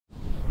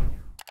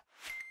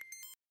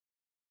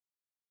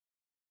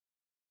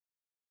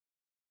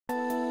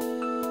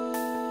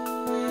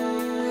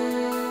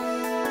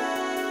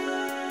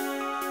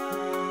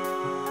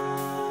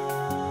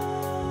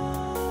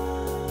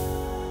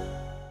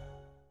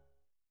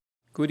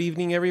Good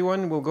evening,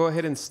 everyone. We'll go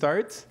ahead and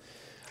start.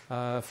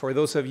 For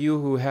those of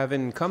you who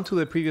haven't come to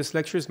the previous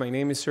lectures, my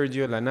name is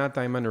Sergio Lanata.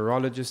 I'm a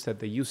neurologist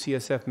at the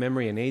UCSF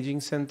Memory and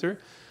Aging Center,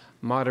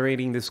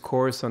 moderating this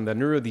course on the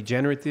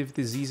neurodegenerative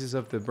diseases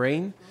of the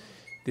brain.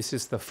 This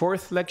is the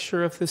fourth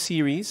lecture of the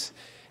series.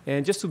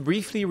 And just to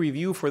briefly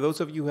review, for those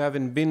of you who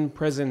haven't been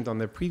present on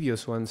the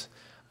previous ones,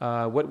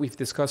 what we've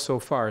discussed so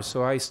far.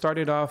 So I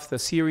started off the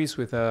series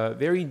with a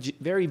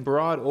very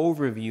broad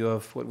overview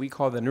of what we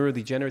call the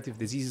neurodegenerative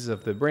diseases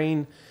of the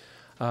brain,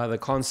 the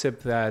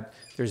concept that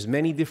there's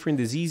many different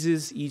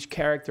diseases, each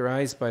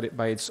characterized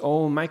by its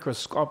own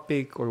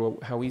microscopic, or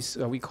how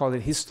we call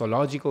it,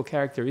 histological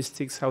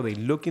characteristics, how they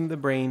look in the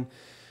brain,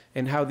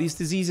 and how these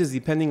diseases,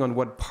 depending on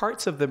what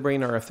parts of the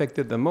brain are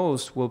affected the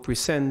most, will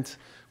present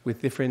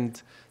with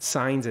different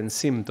signs and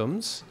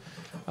symptoms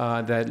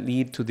that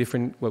lead to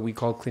different, what we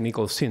call,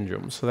 clinical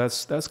syndromes. So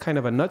that's kind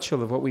of a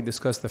nutshell of what we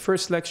discussed the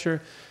first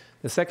lecture.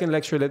 The second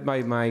lecture, led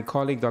by my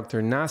colleague,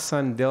 Dr.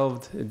 Nassan,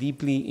 delved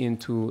deeply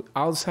into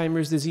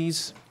Alzheimer's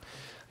disease,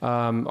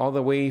 all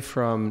the way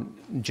from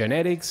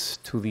genetics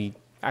to the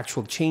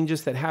actual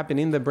changes that happen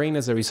in the brain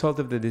as a result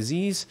of the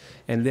disease,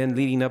 and then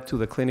leading up to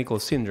the clinical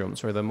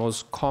syndromes, or the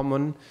most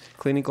common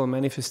clinical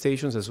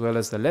manifestations as well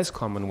as the less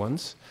common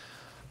ones.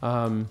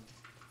 And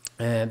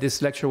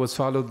this lecture was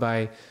followed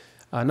by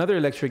another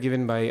lecture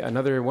given by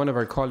one of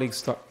our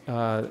colleagues,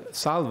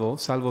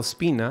 Salvo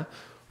Spina,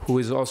 who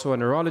is also a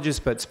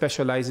neurologist but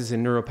specializes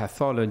in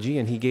neuropathology,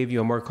 and he gave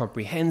you a more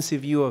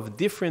comprehensive view of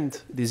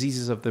different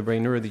diseases of the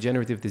brain,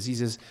 neurodegenerative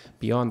diseases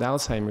beyond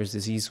Alzheimer's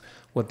disease,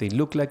 what they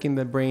look like in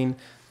the brain,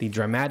 the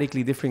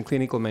dramatically different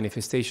clinical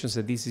manifestations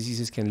that these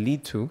diseases can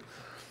lead to.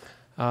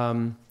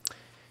 And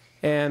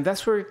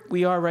that's where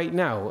we are right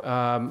now.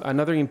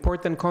 Another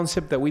important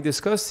concept that we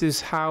discussed is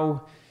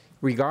how,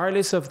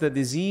 regardless of the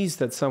disease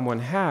that someone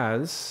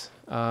has,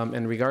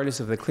 and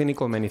regardless of the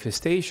clinical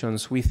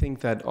manifestations, we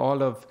think that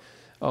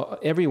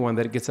everyone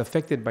that gets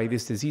affected by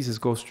these diseases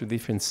goes through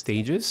different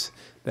stages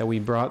that we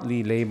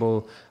broadly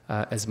label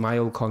as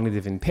mild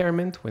cognitive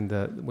impairment when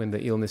the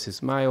illness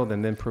is mild,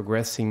 and then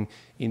progressing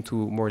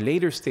into more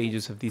later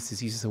stages of these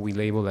diseases that we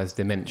label as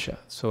dementia.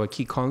 So a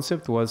key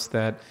concept was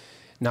that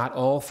not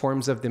all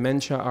forms of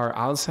dementia are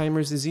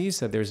Alzheimer's disease,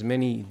 that there's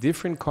many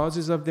different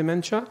causes of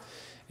dementia.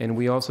 And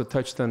we also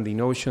touched on the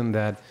notion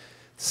that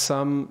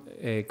some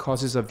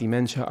causes of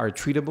dementia are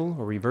treatable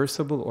or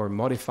reversible or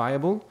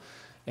modifiable,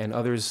 and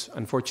others,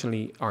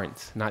 unfortunately,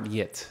 aren't, not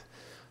yet.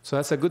 So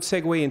that's a good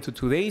segue into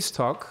today's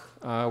talk.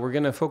 We're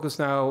going to focus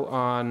now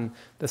on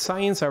the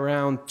science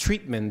around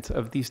treatment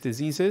of these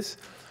diseases.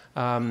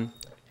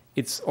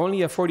 It's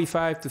only a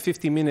 45 to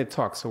 50-minute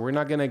talk, so we're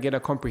not going to get a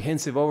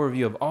comprehensive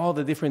overview of all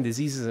the different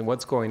diseases and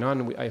what's going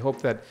on. I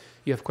hope that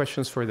you have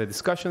questions for the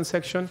discussion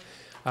section.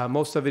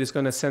 Most of it is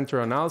going to center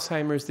on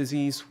Alzheimer's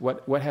disease,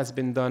 what has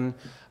been done,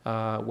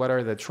 what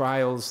are the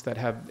trials that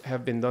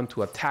have been done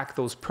to attack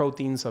those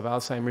proteins of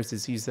Alzheimer's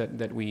disease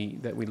that we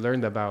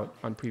learned about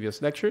on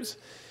previous lectures.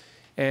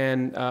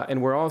 And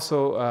we're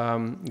also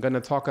going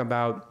to talk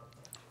about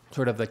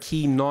sort of the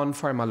key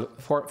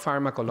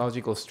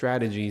non-pharmacological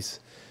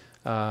strategies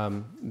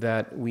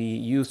that we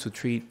use to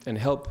treat and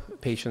help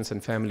patients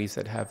and families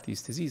that have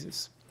these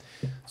diseases.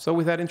 So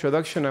with that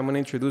introduction, I'm going to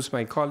introduce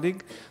my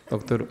colleague,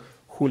 Dr.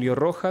 Julio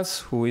Rojas,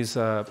 who is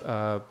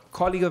a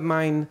colleague of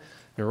mine,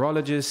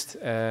 neurologist,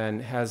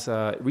 and has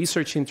a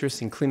research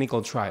interest in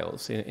clinical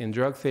trials in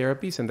drug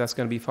therapies. And that's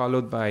going to be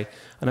followed by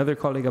another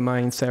colleague of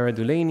mine, Sarah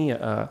Dulaney,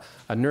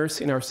 a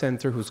nurse in our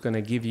center who's going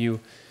to give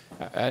you,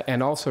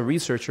 and also a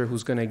researcher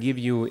who's going to give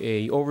you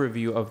an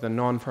overview of the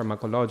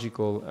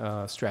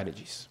non-pharmacological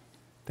strategies.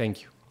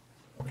 Thank you.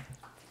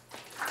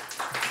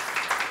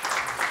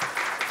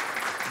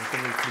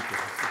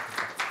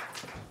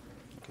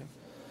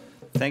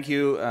 Thank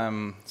you,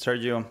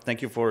 Sergio.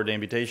 Thank you for the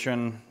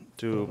invitation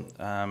to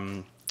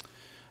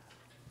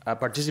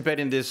participate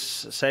in these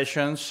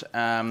sessions,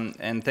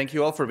 and thank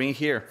you all for being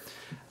here.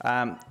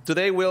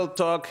 Today we'll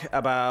talk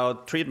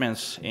about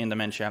treatments in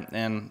dementia,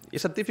 and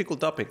it's a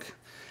difficult topic.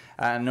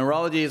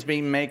 Neurology has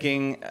been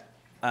making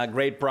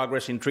great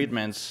progress in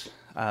treatments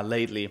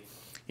lately.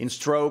 In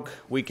stroke,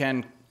 we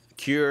can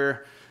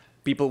cure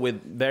people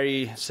with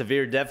very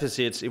severe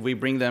deficits if we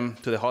bring them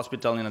to the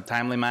hospital in a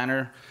timely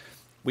manner.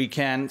 We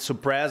can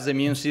suppress the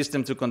immune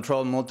system to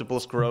control multiple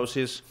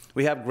sclerosis.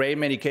 We have great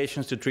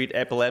medications to treat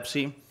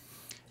epilepsy.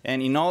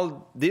 And in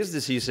all these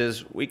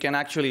diseases, we can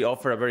actually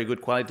offer a very good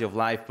quality of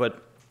life,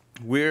 but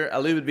we're a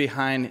little bit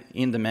behind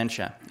in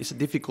dementia. It's a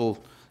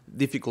difficult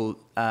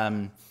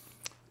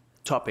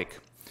topic.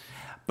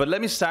 But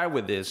let me start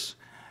with this.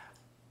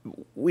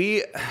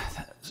 We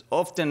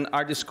often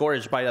are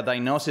discouraged by a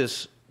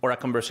diagnosis or a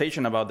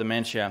conversation about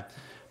dementia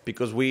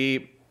because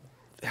we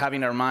have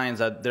in our minds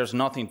that there's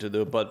nothing to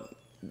do, but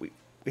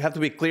we have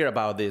to be clear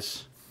about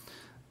this.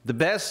 The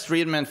best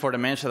treatment for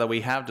dementia that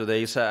we have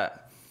today is a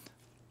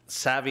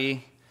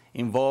savvy,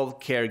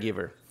 involved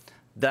caregiver.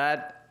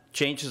 That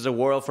changes the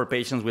world for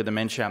patients with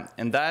dementia,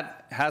 and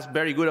that has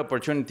very good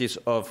opportunities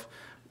of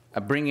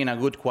bringing a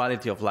good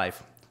quality of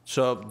life.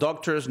 So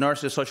doctors,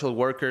 nurses, social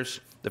workers,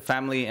 the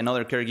family, and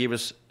other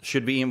caregivers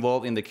should be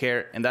involved in the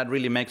care, and that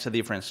really makes a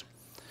difference.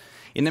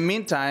 In the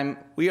meantime,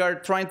 we are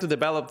trying to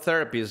develop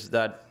therapies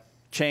that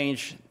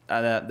change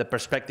the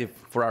perspective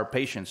for our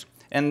patients.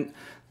 And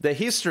the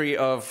history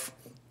of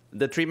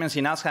the treatments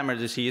in Alzheimer's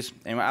disease,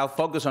 and I'll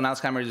focus on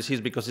Alzheimer's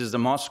disease because it's the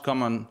most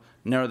common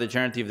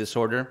neurodegenerative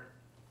disorder,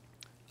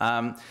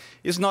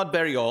 is not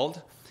very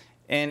old,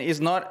 and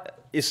is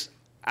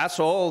as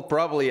old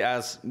probably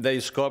as the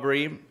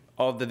discovery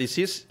of the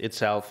disease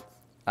itself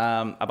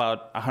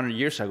about 100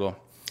 years ago.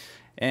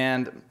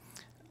 And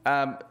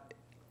in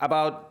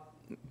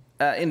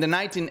the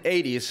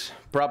 1980s,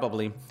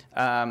 probably,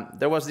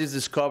 there was this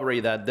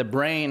discovery that the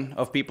brain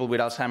of people with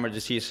Alzheimer's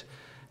disease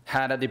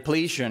had a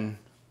depletion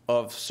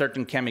of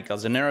certain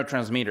chemicals, the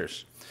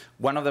neurotransmitters.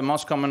 One of the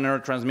most common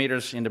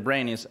neurotransmitters in the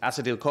brain is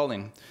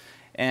acetylcholine.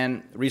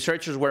 And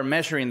researchers were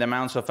measuring the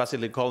amounts of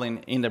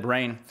acetylcholine in the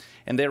brain,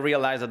 and they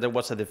realized that there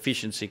was a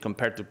deficiency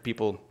compared to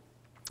people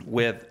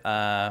with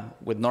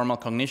normal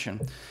cognition.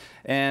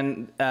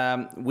 And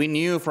we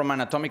knew from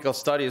anatomical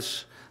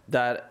studies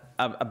that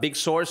a big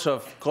source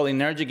of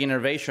cholinergic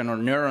innervation, or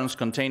neurons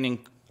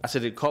containing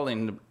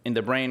acetylcholine in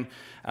the brain,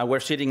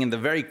 were sitting in the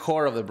very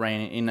core of the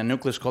brain in a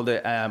nucleus called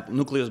the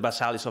nucleus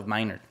basalis of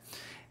Maynard.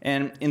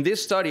 And in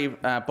this study,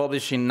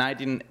 published in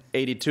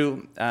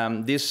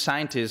 1982, these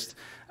scientists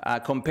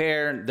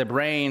compared the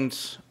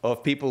brains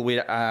of people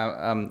with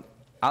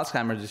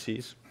Alzheimer's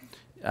disease,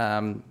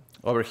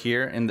 over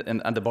here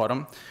at the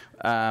bottom,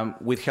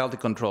 with healthy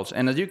controls.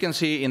 And as you can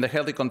see, in the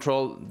healthy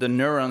control, the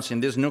neurons in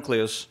this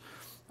nucleus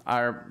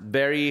are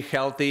very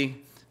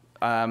healthy.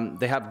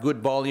 They have good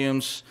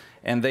volumes,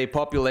 and they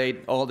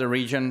populate all the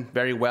region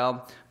very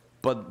well.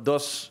 But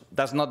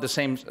that's not the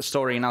same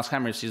story in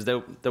Alzheimer's disease.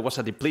 There was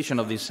a depletion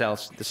of these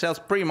cells. The cells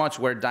pretty much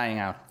were dying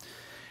out.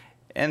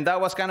 And that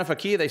was kind of a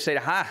key. They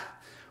said,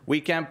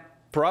 we can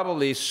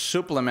probably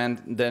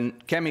supplement the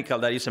chemical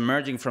that is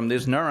emerging from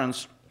these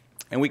neurons,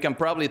 and we can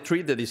probably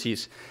treat the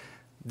disease.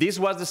 This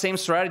was the same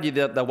strategy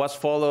that was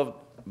followed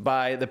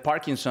by the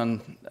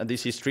Parkinson's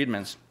disease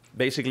treatments.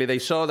 Basically, they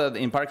saw that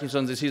in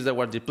Parkinson's disease there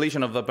was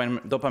depletion of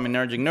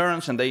dopaminergic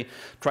neurons, and they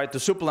tried to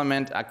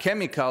supplement a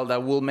chemical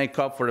that will make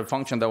up for the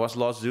function that was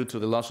lost due to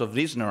the loss of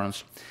these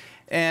neurons.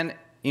 And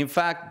in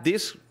fact,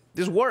 this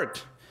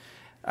worked.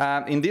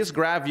 In this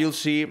graph, you'll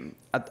see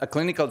a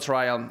clinical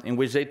trial in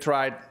which they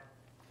tried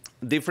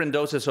different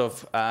doses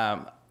of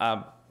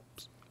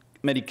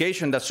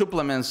medication that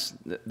supplements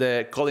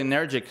the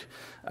cholinergic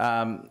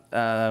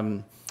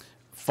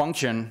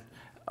function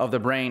of the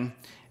brain.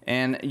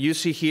 And you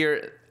see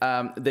here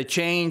the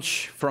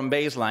change from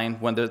baseline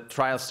when the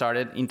trial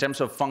started in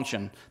terms of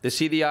function. The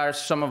CDR,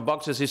 sum of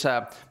boxes, is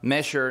a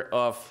measure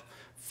of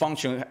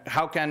function.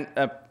 How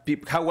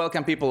well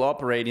can people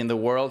operate in the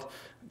world,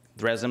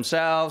 dress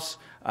themselves,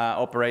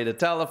 operate a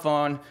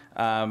telephone,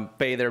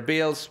 pay their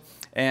bills.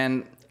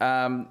 And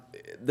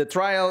the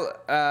trial,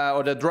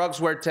 or the drugs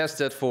were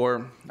tested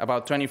for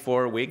about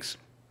 24 weeks.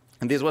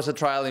 And this was a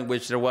trial in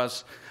which there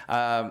was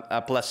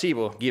a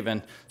placebo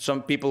given.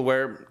 Some people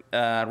were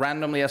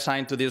randomly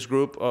assigned to this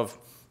group of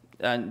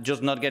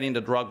just not getting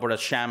the drug, but a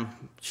sham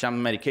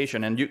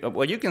medication. And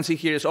what you can see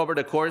here is over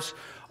the course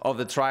of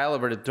the trial,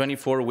 over the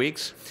 24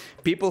 weeks,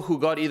 people who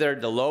got either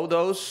the low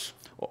dose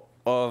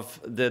of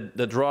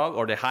the drug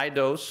or the high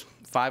dose,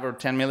 5 or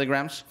 10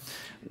 milligrams,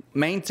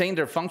 maintain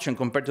their function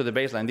compared to the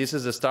baseline. This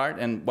is the start,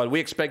 and what we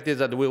expect is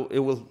that it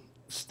will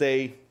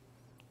stay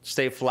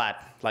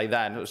flat like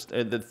that.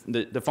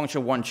 The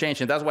function won't change,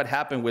 and that's what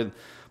happened with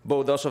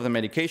both doses of the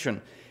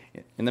medication.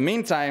 In the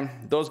meantime,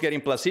 those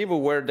getting placebo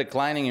were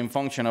declining in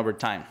function over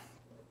time.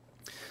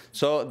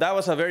 So that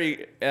was a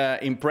very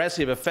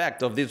impressive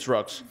effect of these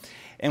drugs.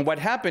 And what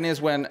happened is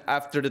when,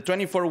 after the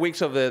 24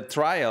 weeks of the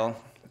trial,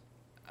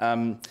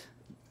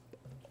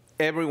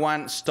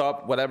 everyone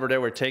stopped whatever they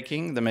were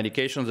taking, the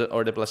medications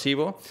or the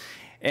placebo,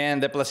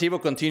 and the placebo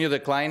continued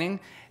declining,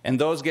 and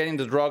those getting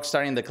the drug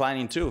started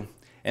declining too.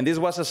 And this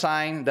was a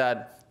sign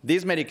that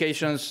these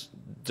medications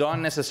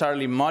don't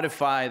necessarily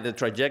modify the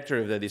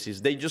trajectory of the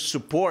disease. They just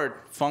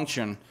support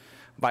function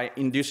by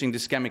inducing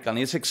this chemical. And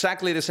it's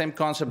exactly the same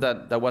concept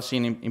that was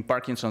seen in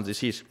Parkinson's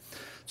disease.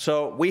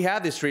 So we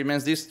have these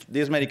treatments.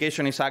 This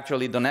medication is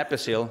actually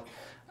donepezil,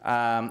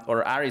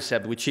 or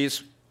Aricept, which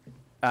is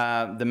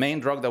the main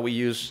drug that we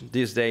use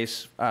these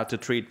days to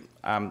treat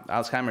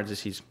Alzheimer's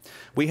disease.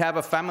 We have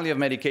a family of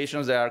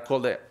medications that are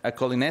called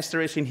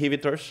cholinesterase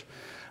inhibitors,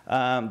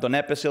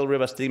 donepezil,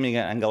 rivastigmine,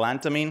 and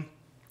galantamine.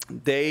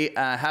 They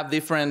have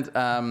different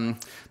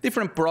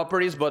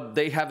properties, but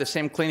they have the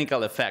same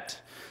clinical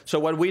effect. So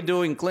what we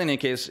do in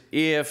clinic is,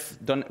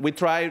 we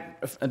try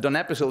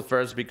donepezil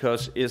first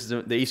because it's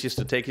the easiest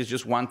to take. It's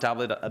just 1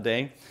 tablet a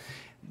day.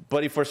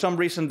 But if for some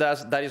reason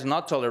that is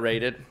not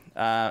tolerated,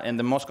 and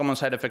the most common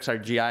side effects are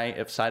GI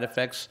side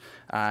effects,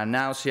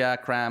 nausea,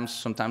 cramps,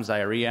 sometimes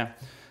diarrhea,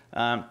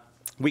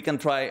 we can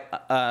try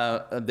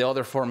the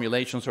other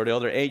formulations or the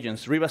other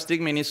agents.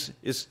 Rivastigmine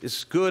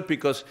is good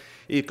because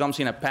it comes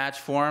in a patch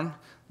form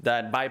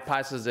that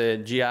bypasses the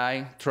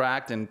GI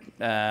tract and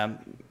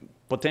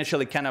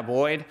potentially can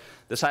avoid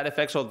the side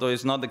effects, although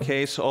it's not the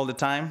case all the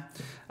time.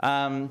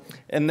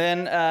 And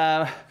then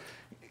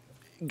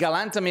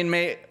galantamine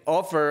may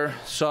offer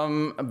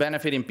some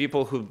benefit in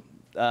people who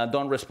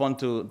don't respond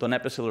to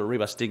donepezil or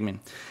rivastigmine.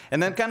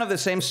 And then kind of the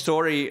same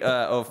story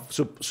of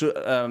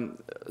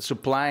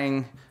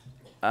supplying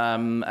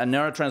a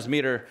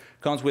neurotransmitter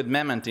comes with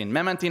memantine.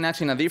 Memantine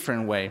acts in a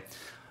different way.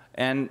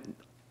 And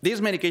these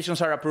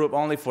medications are approved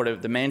only for the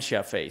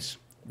dementia phase.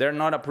 They're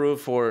not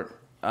approved for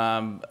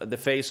the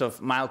phase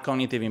of mild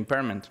cognitive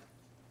impairment.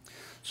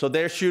 So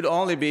they should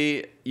only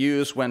be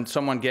used when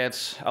someone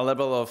gets a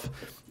level of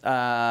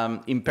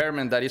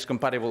impairment that is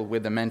compatible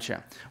with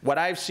dementia. What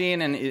I've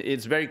seen, and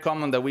it's very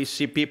common that we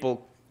see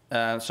people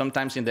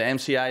sometimes in the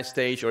MCI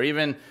stage or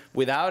even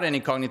without any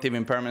cognitive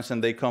impairments,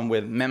 and they come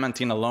with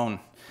memantine alone.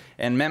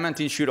 And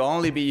memantine should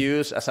only be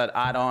used as an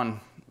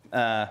add-on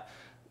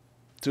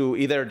to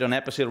either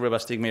donepezil,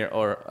 rivastigmine,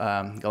 or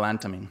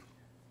galantamine.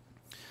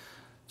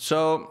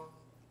 So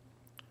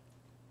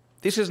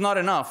this is not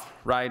enough,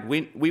 right?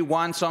 We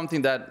want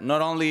something that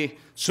not only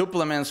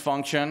supplements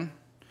function,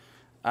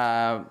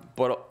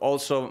 but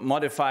also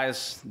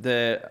modifies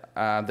the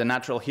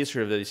natural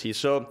history of the disease.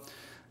 So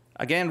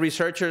again,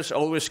 researchers,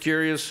 always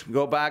curious,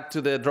 go back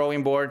to the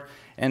drawing board,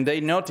 and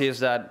they notice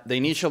that the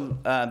initial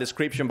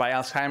description by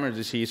Alzheimer's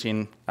disease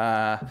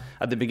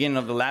at the beginning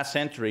of the last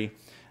century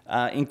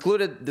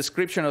included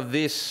description of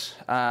these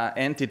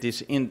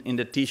entities in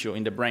the tissue,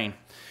 in the brain.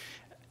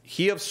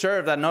 He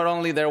observed that not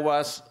only there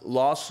was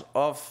loss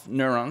of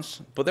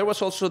neurons, but there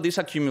was also this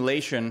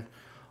accumulation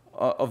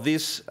of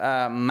this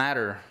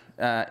matter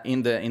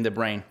in the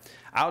brain.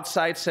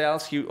 Outside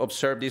cells, he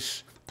observed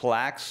these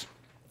plaques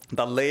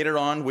that later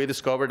on we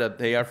discovered that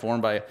they are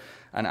formed by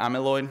an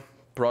amyloid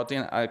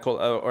protein,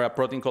 or a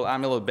protein called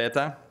amyloid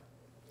beta.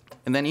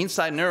 And then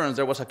inside neurons,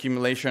 there was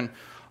accumulation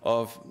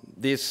of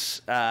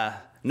these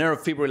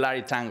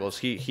neurofibrillary tangles.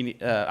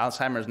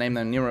 Alzheimer's named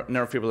them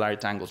neurofibrillary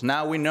tangles.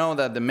 Now we know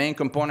that the main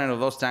component of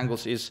those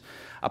tangles is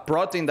a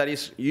protein that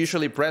is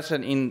usually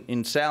present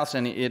in cells,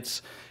 and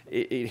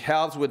it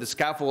helps with the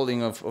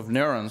scaffolding of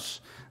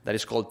neurons that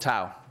is called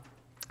tau.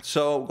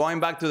 So going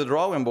back to the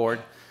drawing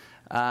board,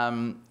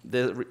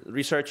 the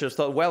researchers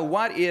thought, well,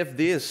 what if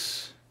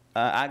these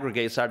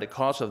aggregates are the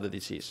cause of the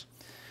disease?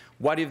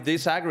 What if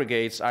these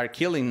aggregates are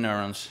killing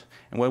neurons?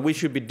 And what we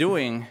should be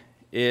doing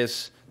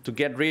is to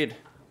get rid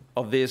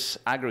of these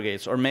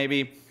aggregates, or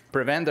maybe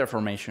prevent their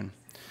formation.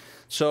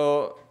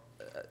 So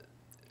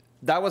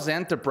that was the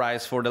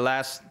enterprise for the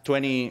last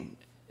 20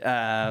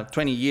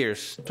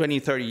 years, 20,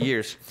 30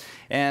 years.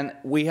 And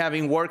we have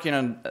been working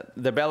on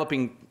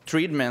developing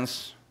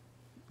treatments,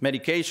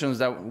 medications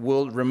that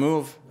will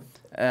remove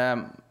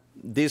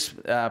these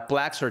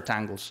plaques or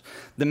tangles.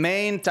 The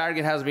main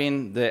target has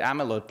been the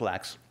amyloid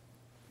plaques.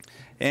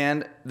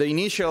 And the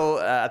initial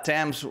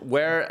attempts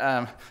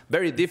were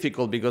very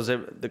difficult because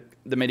the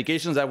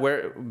medications that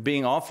were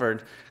being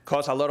offered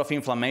caused a lot of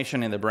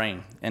inflammation in the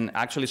brain. And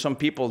actually some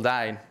people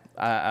died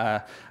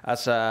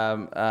as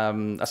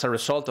a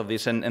result of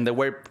this. And they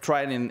were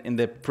tried in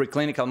the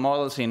preclinical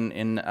models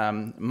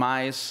in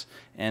mice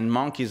and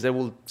monkeys. They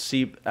will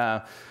see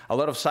a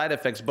lot of side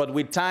effects. But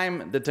with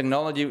time, the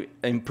technology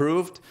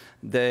improved.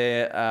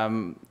 The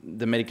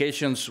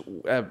medications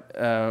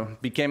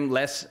became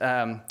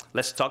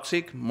less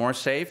toxic, more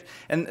safe.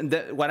 And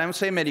when I'm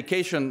saying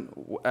medication,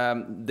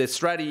 the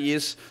strategy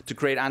is to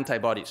create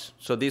antibodies.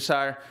 So these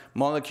are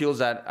molecules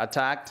that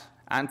attack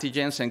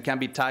antigens and can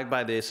be tagged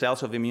by the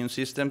cells of the immune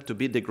system to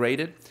be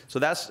degraded. So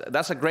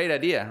that's a great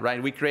idea,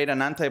 right? We create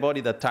an antibody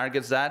that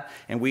targets that,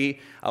 and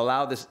we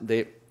allow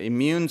the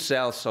immune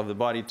cells of the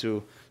body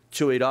to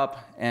chew it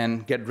up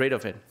and get rid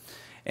of it.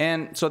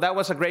 And so that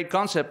was a great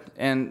concept,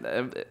 and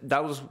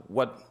that was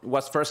what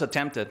was first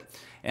attempted.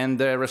 And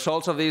the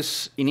results of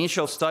these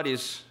initial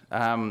studies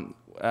have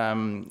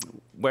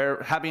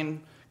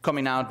been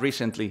coming out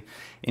recently.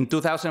 In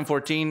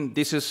 2014,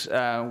 this is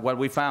what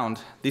we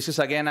found. This is,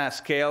 again, a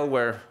scale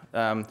where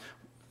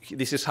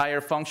this is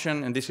higher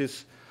function, and this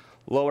is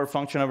lower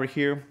function over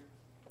here.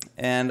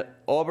 And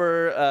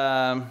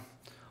over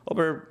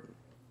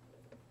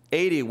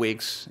 80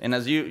 weeks, and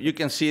as you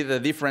can see the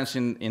difference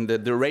in the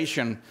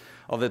duration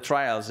of the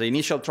trials. The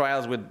initial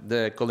trials with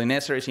the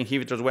cholinesterase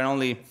inhibitors were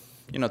only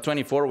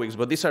 24 weeks,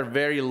 but these are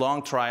very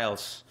long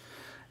trials,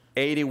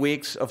 80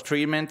 weeks of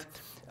treatment.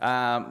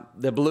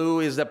 The blue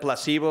is the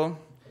placebo,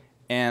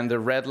 and the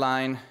red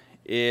line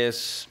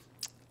is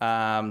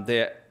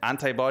the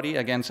antibody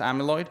against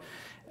amyloid.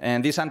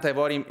 And this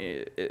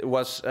antibody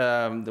was,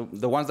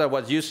 the ones that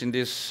was used in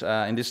this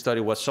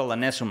study was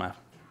solanezumab.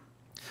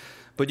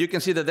 But you can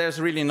see that there's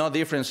really no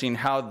difference in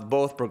how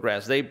both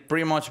progress. They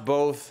pretty much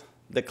both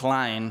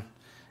decline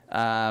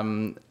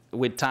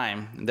with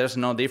time. There's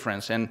no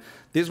difference. And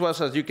this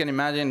was, as you can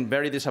imagine,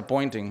 very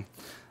disappointing.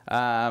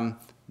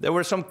 There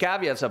were some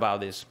caveats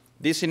about this.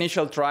 These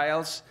initial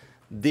trials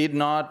did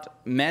not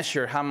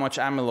measure how much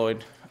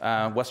amyloid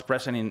was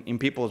present in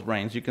people's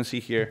brains. You can see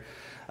here.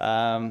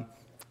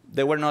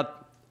 They were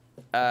not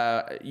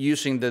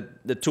using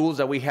the tools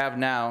that we have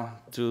now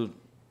to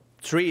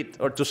treat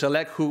or to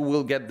select who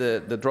will get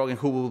the drug and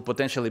who will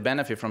potentially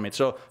benefit from it.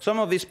 So some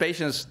of these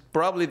patients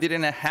probably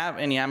didn't have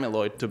any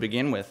amyloid to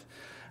begin with.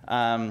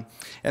 And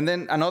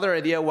then another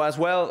idea was,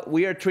 well,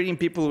 we are treating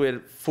people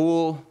with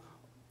full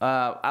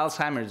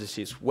Alzheimer's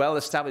disease,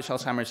 well-established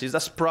Alzheimer's disease.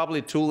 That's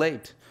probably too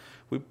late.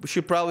 We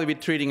should probably be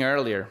treating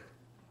earlier.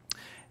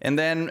 And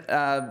then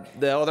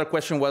the other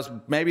question was,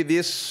 maybe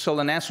this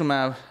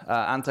solanezumab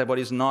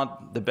antibody is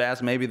not the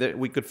best. Maybe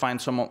we could find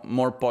some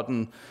more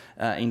potent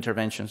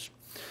interventions.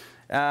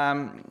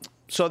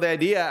 So the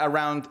idea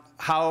around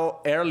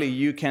how early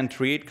you can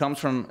treat comes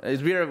from,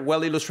 it's very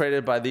well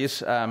illustrated by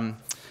this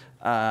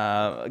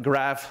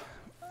graph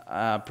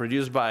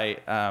produced by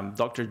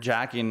Dr.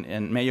 Jack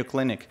in Mayo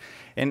Clinic.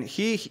 And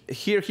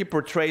here he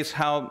portrays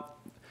how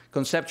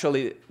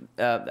conceptually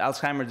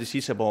Alzheimer's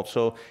disease evolves.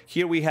 So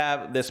here we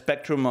have the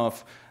spectrum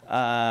of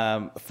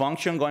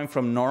function going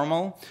from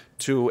normal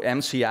to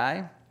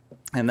MCI,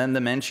 and then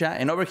dementia.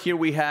 And over here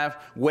we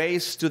have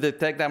ways to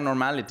detect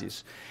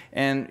abnormalities.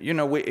 And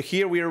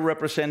here we are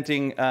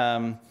representing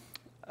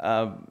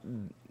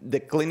the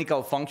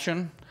clinical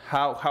function,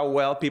 how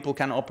well people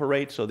can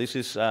operate. So this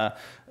is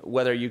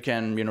whether you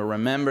can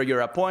remember your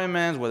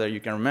appointments, whether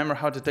you can remember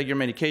how to take your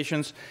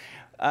medications.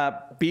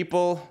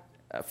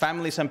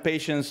 Families and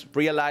patients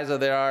realize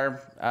that there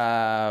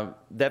are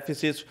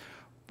deficits,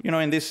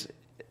 in this,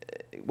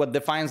 what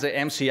defines the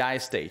MCI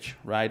stage,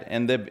 right?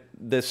 And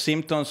the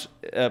symptoms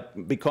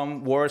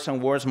become worse and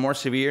worse, more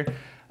severe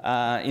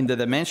in the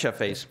dementia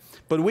phase.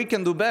 But we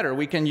can do better.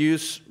 We can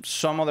use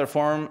some other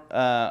form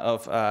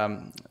of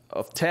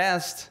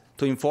test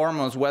to inform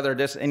us whether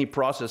there's any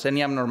process,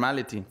 any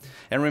abnormality.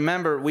 And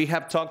remember, we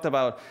have talked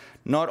about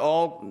not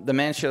all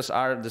dementias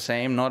are the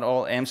same, not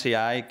all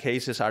MCI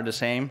cases are the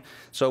same.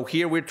 So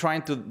here we're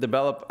trying to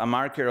develop a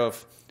marker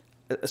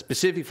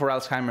specific for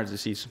Alzheimer's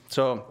disease.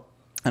 So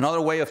another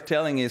way of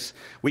telling is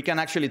we can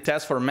actually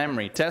test for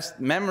memory.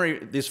 Memory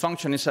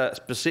dysfunction is a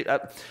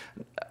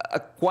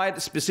quite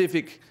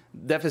specific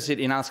deficit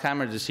in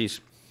Alzheimer's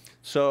disease.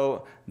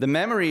 So the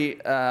memory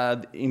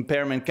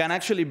impairment can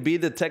actually be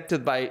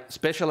detected by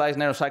specialized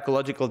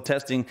neuropsychological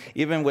testing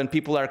even when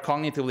people are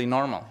cognitively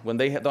normal. When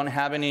they don't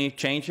have any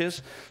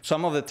changes,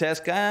 some of the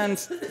tests can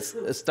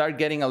start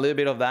getting a little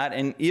bit of that,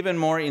 and even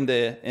more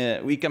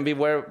we can be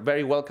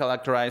very well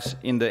characterized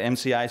in the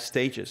MCI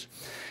stages,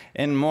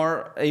 and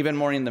even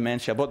more in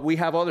dementia. But we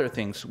have other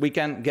things. We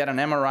can get an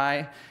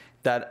MRI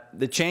that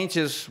the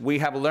changes we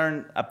have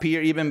learned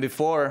appear even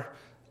before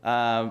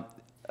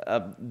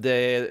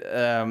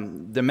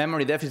the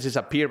memory deficits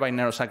appear by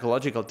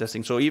neuropsychological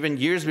testing. So even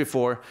years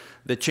before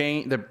the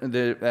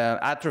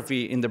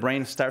atrophy in the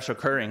brain starts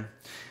occurring.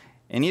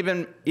 And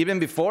even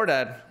before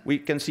that, we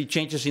can see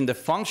changes in the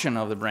function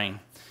of the brain.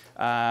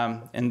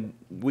 And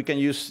we can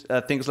use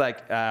things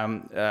like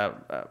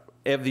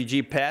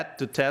FDG PET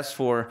to test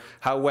for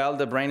how well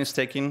the brain is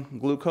taking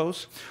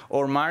glucose,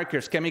 or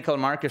markers, chemical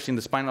markers in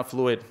the spinal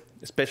fluid,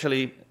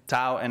 especially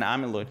tau and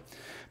amyloid.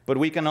 But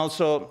we can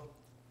also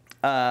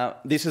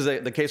this is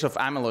the case of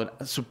amyloid.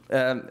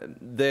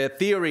 The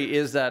theory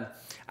is that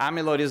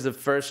amyloid is the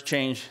first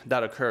change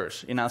that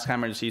occurs in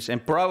Alzheimer's disease,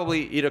 and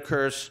probably it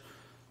occurs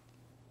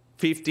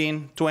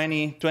 15,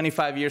 20,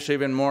 25 years or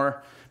even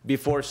more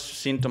before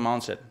symptom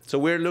onset. So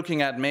we're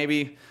looking at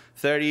maybe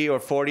 30 or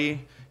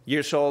 40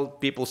 years old,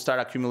 people start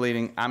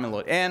accumulating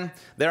amyloid. And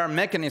there are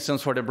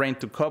mechanisms for the brain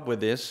to cope with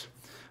this.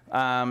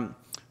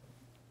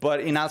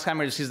 But in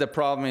Alzheimer's disease, the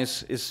problem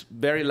is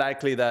very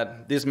likely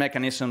that these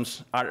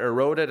mechanisms are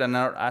eroded and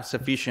not as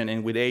efficient,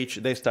 and with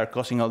age, they start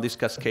causing all this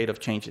cascade of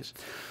changes.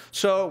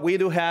 So we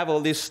do have all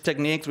these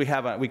techniques. We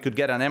could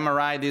get an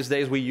MRI these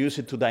days. We use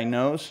it to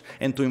diagnose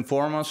and to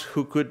inform us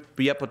who could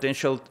be a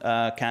potential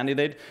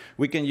candidate.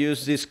 We can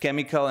use this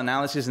chemical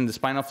analysis in the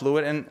spinal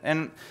fluid,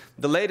 and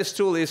the latest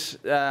tool is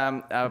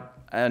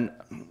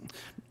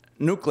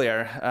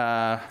nuclear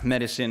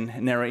medicine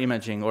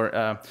neuroimaging,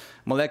 or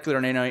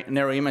molecular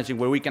neuroimaging,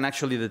 where we can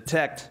actually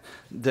detect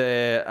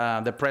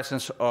the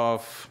presence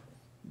of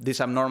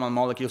these abnormal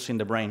molecules in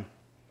the brain.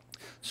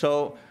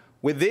 So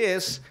with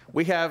this,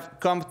 we have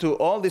come to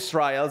all these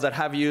trials that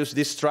have used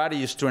these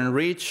strategies to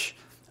enrich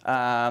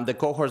the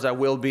cohorts that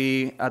will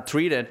be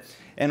treated.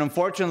 And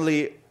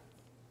unfortunately,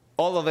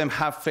 all of them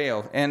have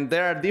failed. And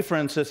there are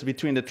differences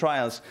between the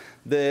trials.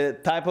 The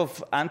type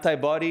of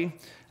antibody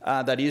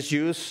that is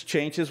used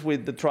changes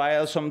with the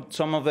trial.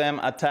 Some of them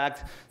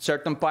attack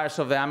certain parts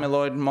of the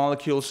amyloid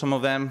molecule. Some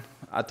of them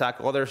attack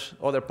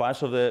other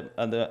parts of the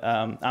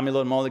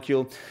amyloid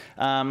molecule.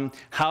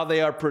 How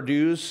they are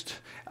produced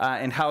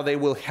and how they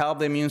will help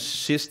the immune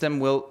system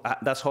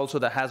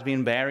that has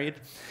been varied.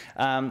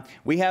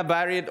 We have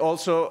varied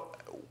also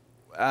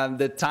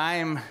the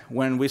time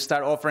when we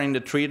start offering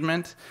the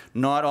treatment,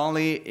 not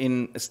only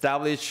in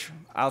established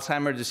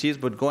Alzheimer's disease,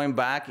 but going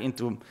back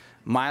into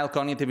mild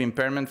cognitive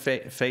impairment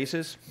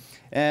phases.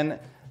 And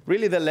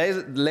really the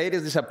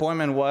latest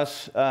disappointment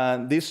was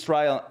this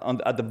trial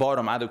at the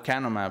bottom,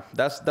 aducanumab.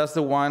 That's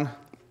the one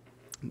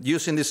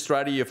using this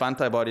strategy of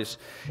antibodies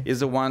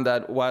is the one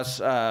that was,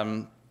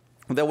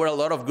 there were a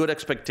lot of good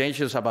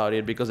expectations about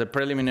it because the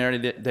preliminary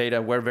data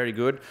were very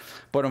good.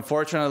 But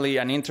unfortunately,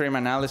 an interim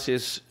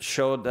analysis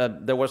showed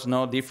that there was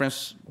no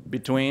difference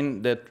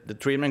between the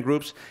treatment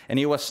groups, and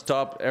it was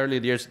stopped early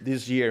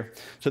this year.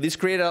 So this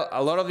created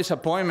a lot of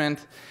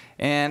disappointment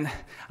and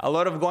a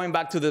lot of going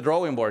back to the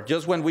drawing board.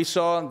 Just when we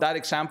saw that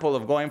example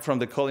of going from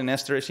the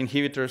cholinesterase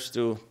inhibitors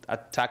to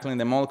tackling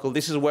the molecule,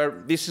 this is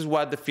what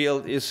the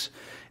field is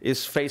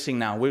facing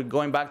now. We're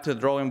going back to the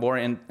drawing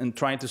board and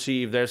trying to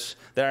see if there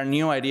are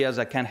new ideas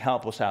that can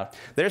help us out.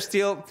 There's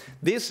still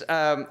this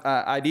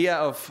idea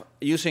of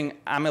using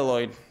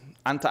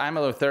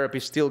anti-amyloid therapy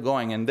is still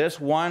going, and there's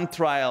one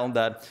trial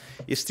that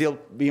is still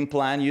being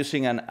planned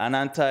using an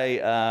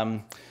antibody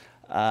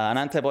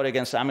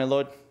against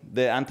amyloid.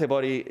 The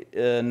antibody's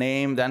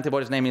name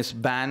is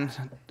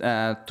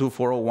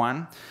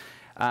BAN2401.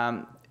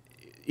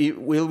 It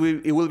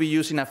will be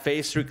used in a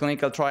phase 3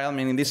 clinical trial,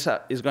 meaning this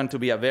is going to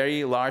be a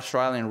very large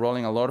trial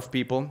enrolling a lot of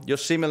people,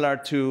 just similar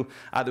to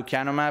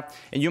aducanumab.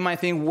 And you might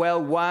think,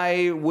 well,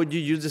 why would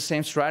you use the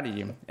same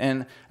strategy?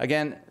 And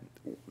again,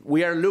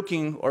 we are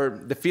looking, or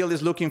the field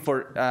is looking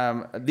for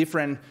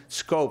different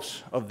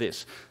scopes of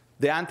this.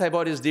 The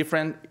antibody is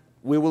different.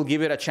 We will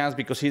give it a chance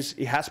because it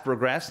has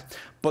progressed.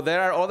 But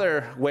there are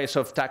other ways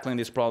of tackling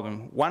this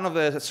problem. One of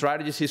the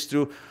strategies is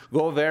to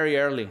go very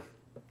early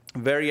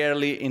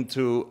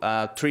into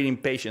treating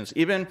patients,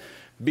 even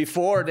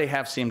before they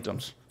have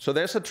symptoms. So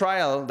there's a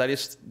trial that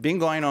has been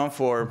going on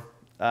for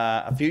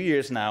a few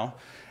years now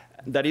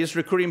that is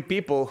recruiting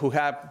people who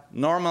have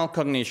normal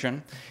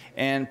cognition,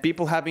 and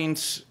people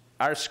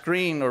are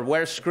screened or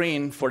were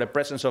screened for the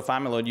presence of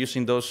amyloid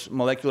using those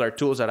molecular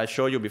tools that I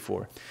showed you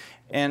before.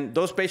 And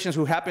those patients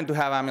who happen to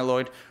have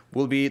amyloid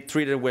will be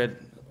treated with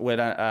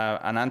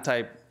an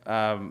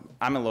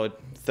anti-amyloid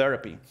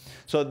therapy.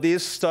 So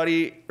this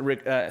study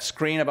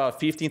screened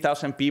about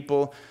 15,000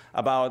 people.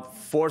 About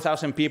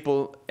 4,000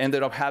 people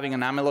ended up having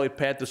an amyloid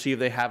PET to see if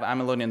they have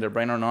amyloid in their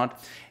brain or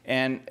not.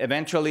 And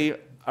eventually,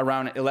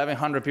 around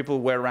 1,100 people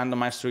were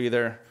randomized to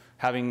either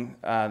having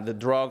the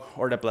drug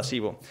or the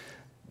placebo.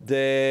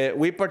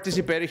 We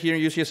participated here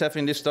in UCSF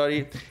in this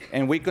study,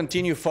 and we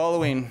continue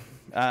following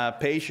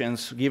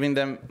patients, giving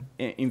them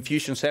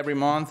infusions every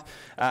month.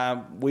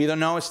 We don't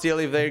know still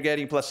if they're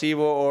getting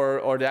placebo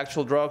or the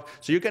actual drug.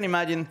 So you can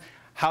imagine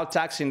how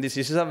taxing this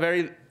is. This is a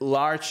very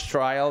large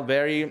trial,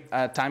 very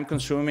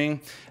time-consuming.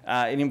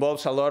 It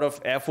involves a lot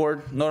of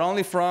effort, not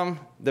only from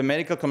the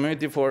medical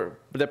community for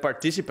the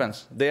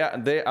participants.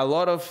 A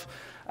lot of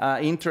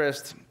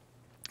interest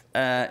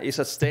is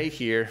at stake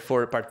here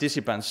for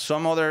participants.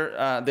 Some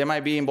other, they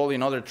might be involved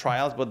in other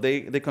trials, but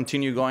they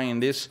continue going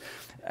in this.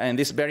 And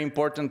this very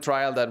important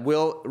trial that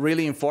will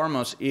really inform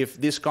us if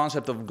this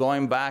concept of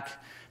going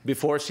back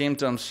before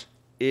symptoms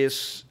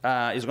is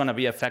going to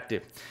be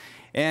effective.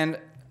 And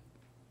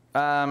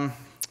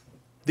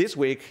this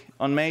week,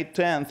 on May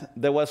 10th,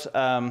 there was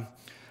a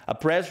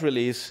press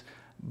release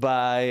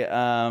by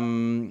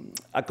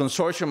a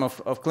consortium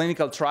of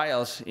clinical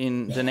trials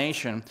in the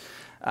nation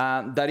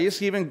that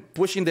is even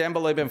pushing the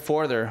envelope even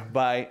further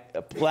by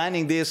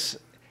planning this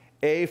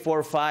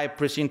A45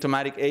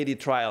 presymptomatic AD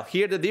trial.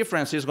 Here the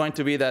difference is going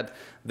to be that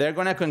they're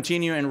going to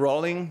continue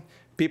enrolling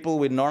people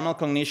with normal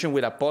cognition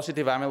with a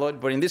positive amyloid,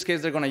 but in this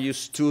case they're going to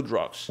use 2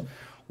 drugs.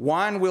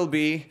 One will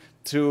be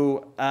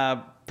to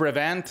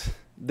prevent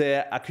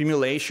the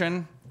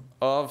accumulation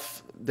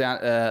of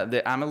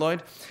the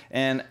amyloid,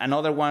 and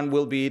another one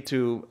will be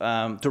to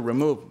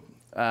remove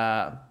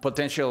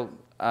potential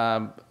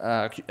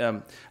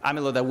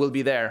amyloid that will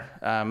be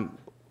there.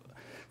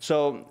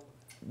 So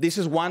this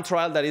is one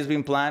trial that is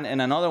being planned, and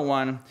another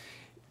one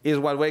is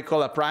what we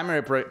call a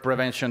primary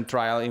prevention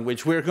trial, in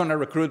which we're going to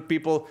recruit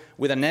people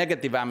with a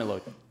negative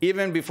amyloid.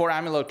 Even before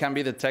amyloid can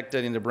be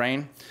detected in the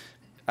brain,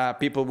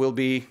 people will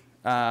be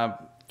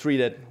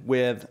treated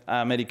with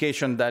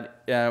medication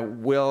that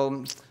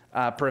will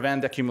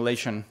prevent the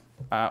accumulation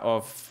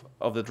of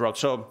the drug.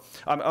 So,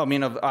 of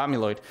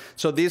amyloid.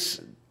 So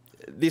this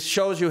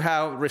shows you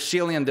how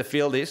resilient the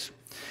field is.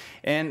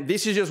 And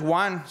this is just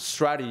one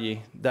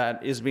strategy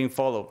that is being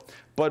followed.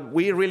 But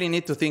we really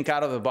need to think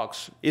out of the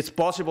box. It's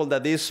possible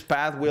that this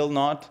path will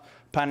not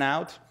pan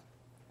out,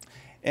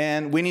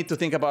 and we need to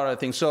think about other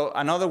things. So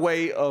another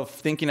way of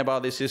thinking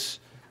about this is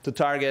to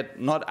target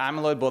not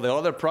amyloid, but the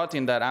other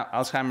protein that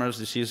Alzheimer's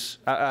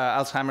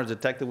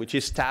detected, which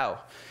is tau.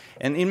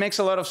 And it makes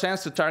a lot of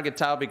sense to target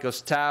tau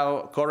because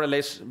tau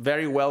correlates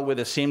very well with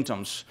the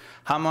symptoms.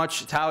 How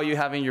much tau you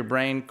have in your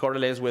brain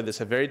correlates with the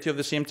severity of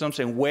the symptoms,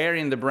 and where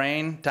in the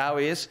brain tau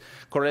is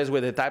correlates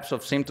with the types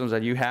of symptoms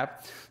that you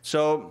have.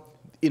 So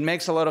it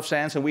makes a lot of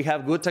sense, and we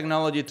have good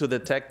technology to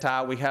detect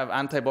tau. We have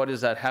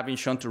antibodies that have been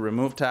shown to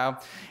remove tau,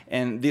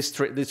 and these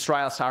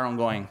trials are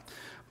ongoing.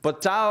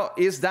 But tau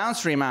is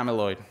downstream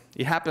amyloid.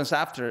 It happens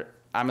after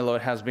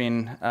amyloid has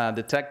been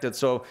detected.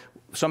 So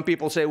some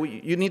people say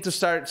you need to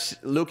start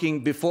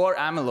looking before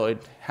amyloid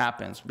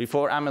happens,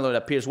 before amyloid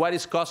appears. What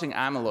is causing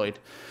amyloid?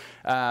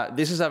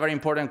 This is a very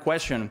important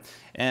question.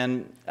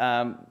 And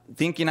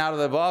thinking out of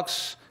the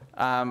box,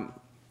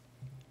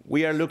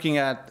 we are looking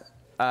at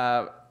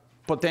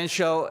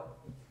potential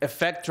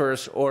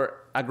effectors or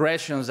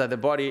aggressions that the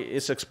body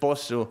is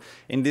exposed to.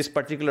 In this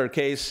particular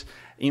case,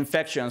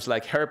 infections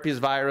like herpes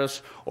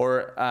virus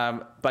or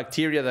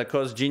bacteria that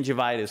cause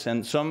gingivitis.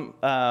 And some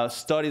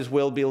studies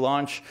will be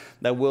launched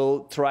that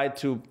will try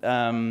to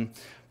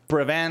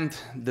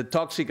prevent the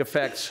toxic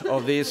effects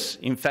of these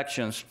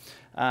infections.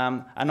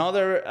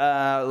 Another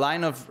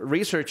line of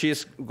research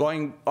is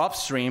going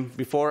upstream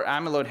before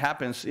amyloid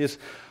happens is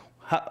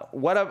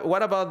what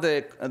about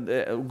the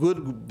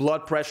good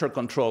blood pressure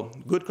control,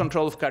 good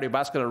control of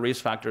cardiovascular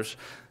risk factors?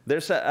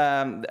 There's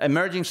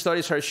emerging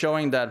studies are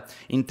showing that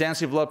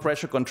intensive blood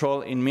pressure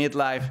control in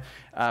midlife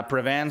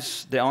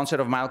prevents the onset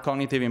of mild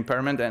cognitive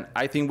impairment, and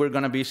I think we're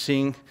going to be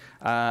seeing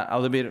a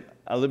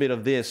little bit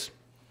of this.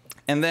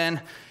 And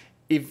then,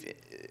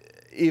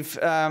 if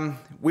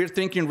we're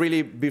thinking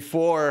really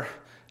before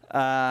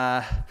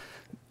the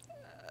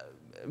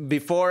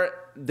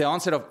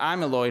onset of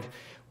amyloid,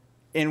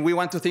 and we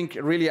want to think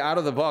really out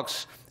of the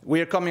box,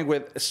 we are coming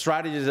with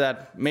strategies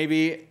that may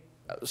be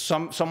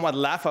somewhat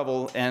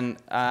laughable and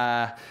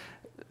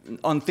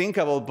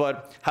unthinkable,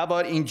 but how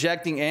about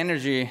injecting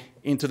energy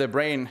into the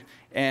brain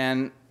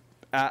and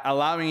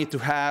allowing it to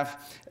have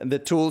the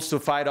tools to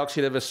fight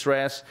oxidative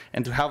stress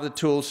and to have the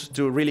tools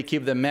to really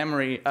keep the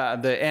memory,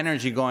 the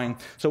energy going.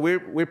 So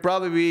we'll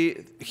probably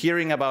be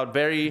hearing about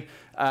very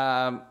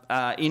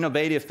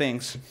innovative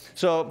things.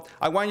 So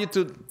I want you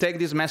to take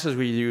this message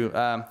with you.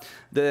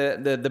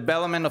 The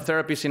development of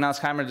therapies in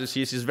Alzheimer's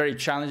disease is very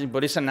challenging,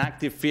 but it's an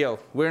active field.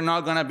 We're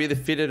not going to be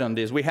defeated on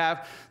this. We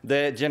have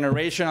the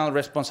generational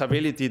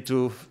responsibility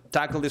to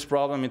tackle this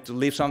problem and to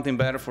leave something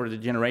better for the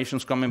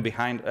generations coming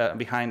behind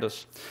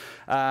us.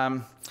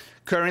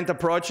 Current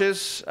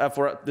approaches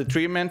for the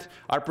treatment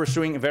are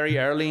pursuing very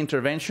early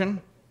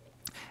intervention.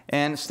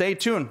 And stay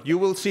tuned. You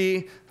will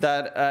see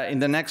that in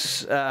the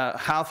next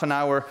half an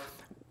hour,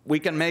 we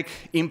can make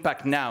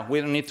impact now. We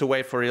don't need to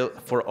wait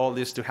for all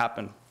this to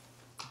happen.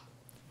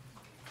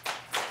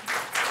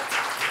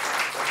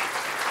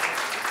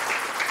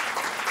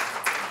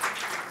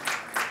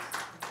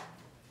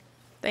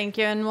 Thank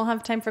you, and we'll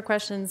have time for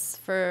questions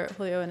for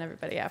Julio and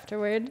everybody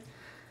afterward.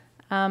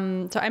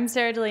 So I'm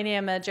Sarah Dulaney.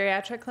 I'm a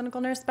geriatric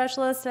clinical nurse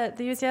specialist at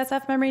the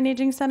UCSF Memory and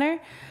Aging Center,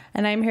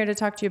 and I'm here to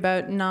talk to you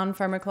about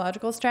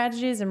non-pharmacological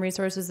strategies and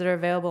resources that are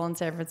available in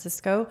San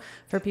Francisco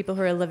for people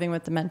who are living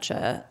with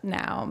dementia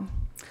now.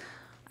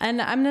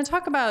 And I'm going to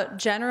talk about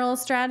general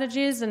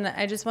strategies, and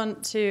I just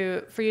want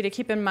for you to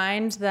keep in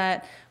mind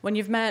that when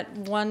you've met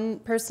one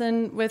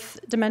person with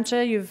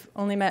dementia, you've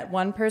only met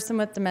one person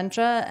with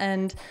dementia.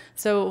 And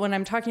so when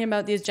I'm talking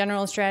about these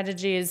general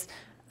strategies,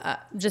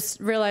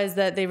 just realize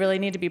that they really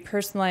need to be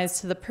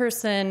personalized to the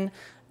person,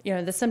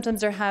 the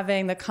symptoms they're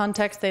having, the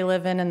context they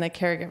live in, and the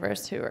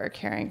caregivers who are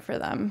caring for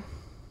them.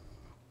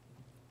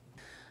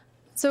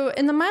 So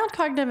in the mild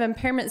cognitive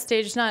impairment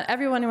stage, not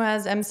everyone who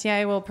has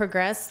MCI will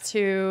progress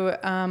to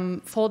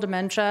full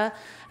dementia.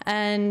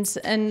 And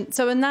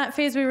so in that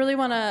phase, we really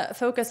want to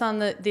focus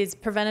on these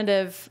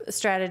preventative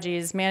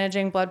strategies,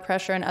 managing blood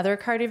pressure and other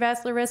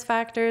cardiovascular risk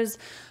factors,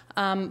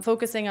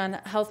 focusing on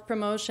health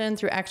promotion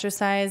through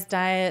exercise,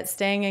 diet,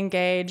 staying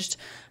engaged.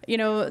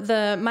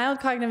 The mild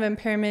cognitive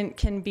impairment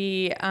can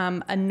be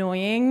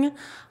annoying,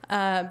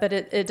 but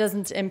it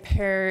doesn't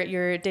impair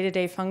your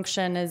day-to-day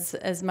function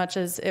as much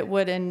as it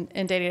would in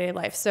day-to-day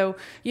life. So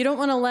you don't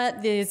want to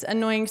let these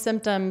annoying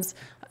symptoms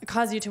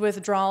cause you to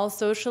withdraw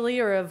socially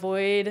or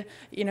avoid,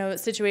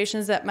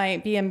 situations that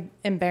might be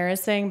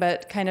embarrassing,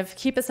 but kind of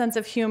keep a sense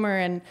of humor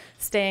and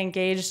stay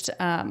engaged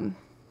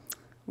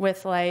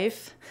with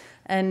life.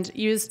 And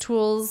use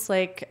tools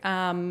like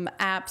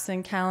apps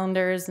and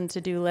calendars and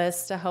to-do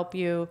lists to help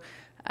you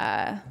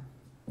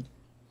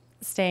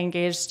stay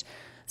engaged.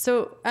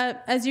 So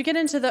as you get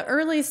into the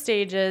early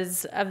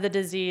stages of the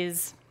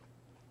disease,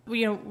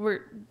 we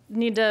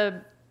need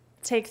to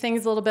take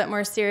things a little bit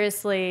more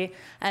seriously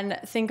and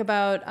think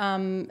about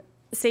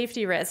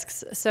safety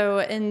risks.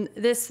 So in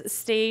this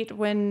state,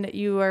 when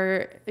you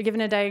are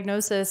given a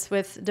diagnosis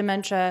with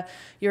dementia,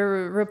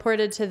 you're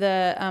reported to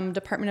the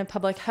Department of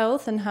Public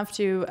Health and have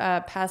to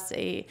pass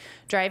a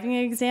driving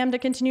exam to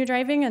continue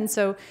driving. And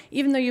so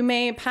even though you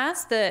may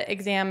pass the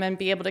exam and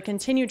be able to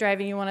continue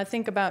driving, you want to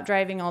think about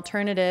driving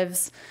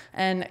alternatives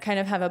and kind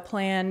of have a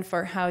plan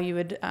for how you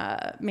would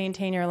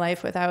maintain your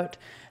life without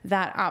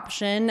that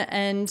option.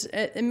 And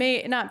it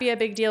may not be a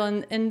big deal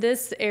in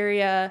this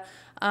area,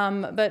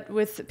 but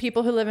with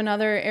people who live in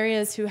other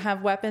areas who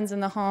have weapons in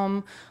the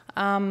home,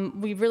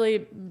 we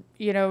really,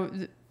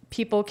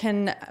 people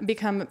can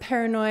become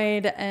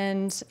paranoid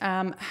and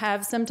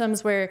have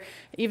symptoms where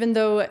even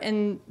though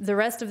in the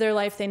rest of their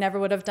life they never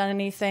would have done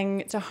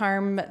anything to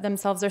harm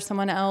themselves or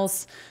someone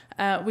else,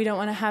 we don't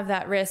want to have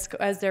that risk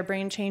as their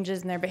brain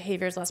changes and their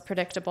behavior is less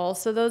predictable.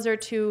 So those are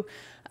two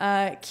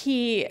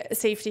key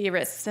safety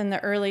risks in the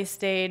early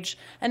stage.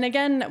 And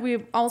again,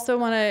 we also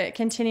want to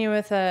continue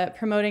with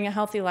promoting a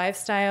healthy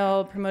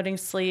lifestyle, promoting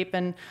sleep.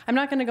 And I'm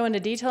not going to go into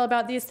detail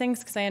about these things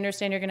because I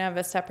understand you're going to have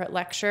a separate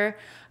lecture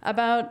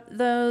about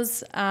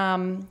those.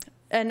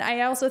 And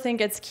I also think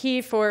it's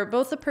key for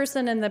both the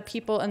person and the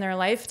people in their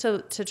life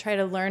to try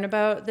to learn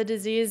about the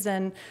disease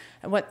and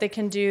what they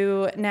can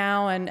do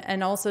now,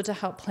 and also to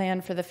help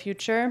plan for the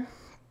future.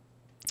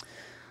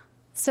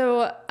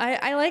 So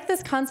I like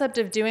this concept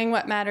of doing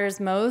what matters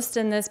most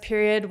in this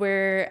period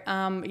where,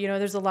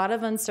 there's a lot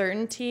of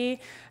uncertainty,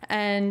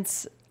 and,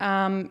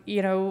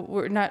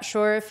 we're not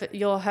sure if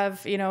you'll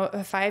have, a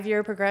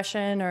 5-year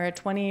progression or a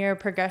 20-year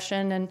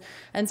progression.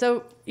 And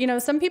so,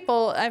 some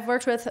people I've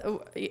worked with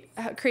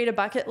create a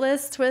bucket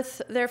list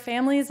with their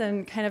families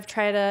and kind of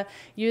try to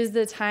use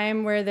the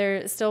time where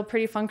they're still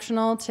pretty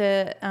functional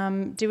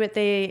to do what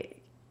they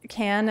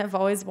have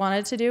always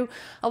wanted to do.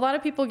 A lot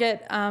of people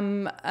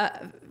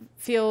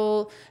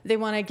feel they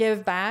want to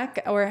give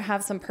back or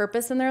have some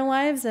purpose in their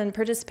lives, and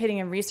participating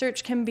in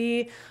research can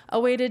be a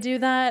way to do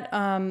that.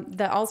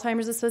 The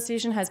Alzheimer's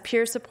Association has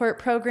peer support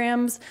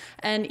programs,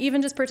 and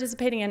even just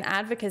participating in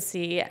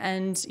advocacy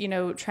and,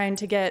 trying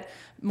to get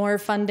more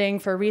funding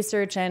for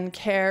research and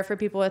care for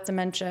people with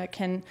dementia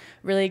can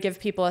really give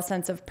people a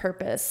sense of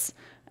purpose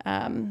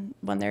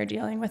when they're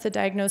dealing with a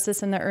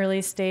diagnosis in the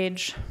early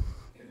stage.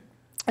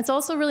 It's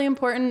also really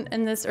important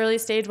in this early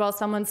stage, while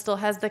someone still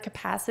has the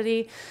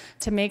capacity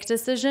to make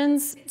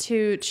decisions,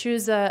 to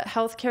choose a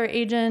healthcare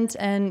agent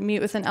and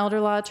meet with an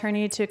elder law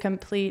attorney to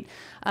complete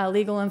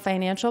legal and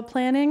financial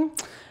planning.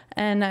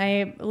 And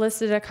I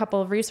listed a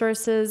couple of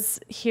resources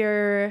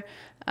here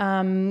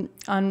on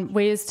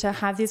ways to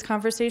have these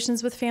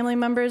conversations with family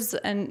members.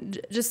 And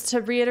just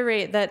to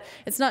reiterate that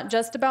it's not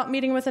just about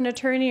meeting with an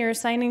attorney or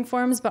signing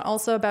forms, but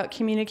also about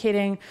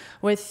communicating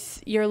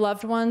with your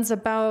loved ones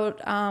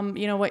about,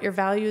 what your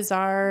values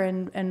are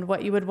and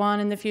what you would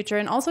want in the future,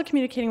 and also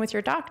communicating with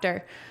your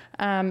doctor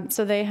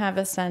so they have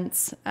a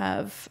sense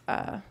of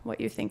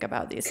what you think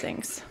about these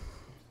things.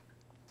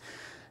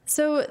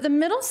 So the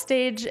middle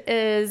stage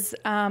is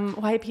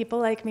why people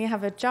like me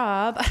have a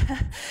job.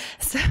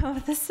 So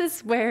this is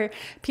where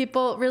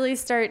people really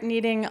start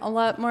needing a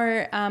lot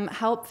more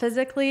help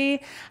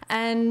physically,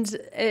 and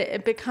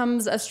it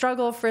becomes a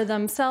struggle for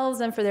themselves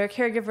and for their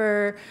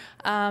caregiver.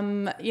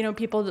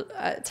 People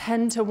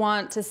tend to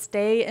want to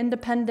stay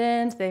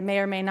independent. They may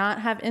or may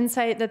not have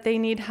insight that they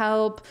need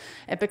help.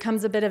 It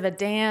becomes a bit of a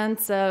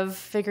dance of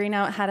figuring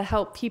out how to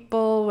help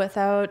people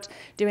without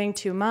doing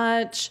too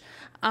much.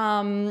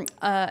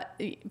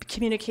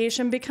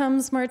 Communication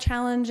becomes more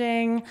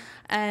challenging,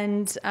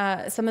 and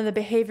some of the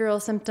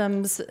behavioral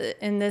symptoms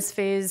in this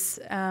phase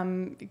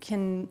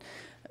can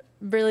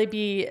really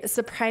be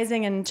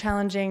surprising and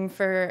challenging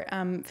for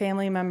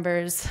family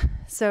members.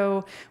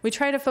 So we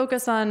try to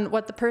focus on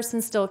what the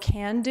person still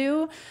can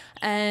do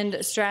and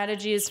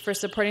strategies for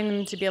supporting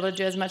them to be able to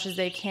do as much as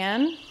they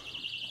can.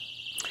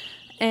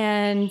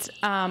 And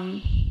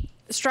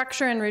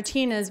structure and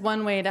routine is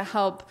one way to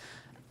help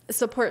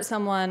support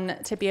someone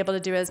to be able to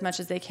do as much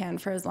as they can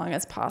for as long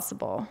as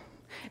possible.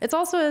 It's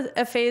also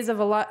a phase of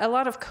a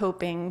lot of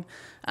coping.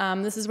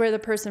 This is where the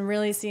person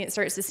really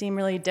starts to seem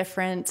really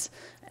different,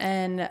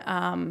 and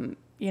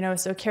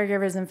so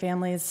caregivers and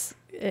families,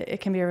 it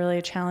can be a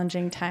really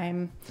challenging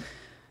time.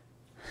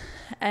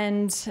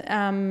 And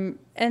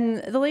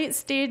in the late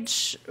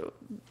stage,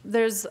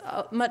 there's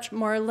much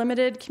more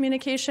limited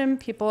communication.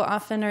 People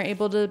often are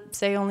able to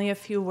say only a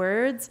few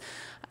words.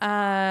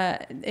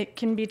 It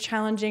can be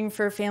challenging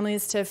for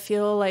families to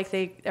feel like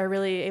they are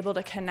really able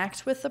to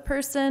connect with the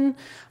person.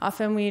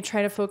 Often we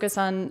try to focus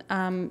on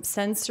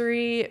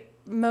sensory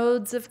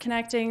modes of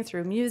connecting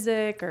through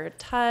music or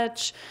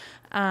touch,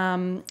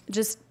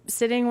 just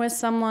sitting with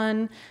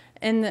someone.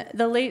 In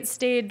the late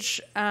stage,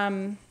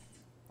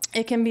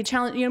 it can be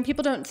challenging.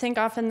 People don't think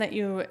often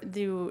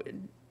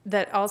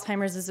that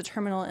Alzheimer's is a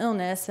terminal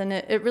illness, and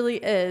it really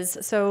is.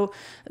 So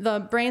the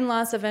brain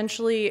loss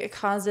eventually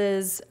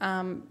causes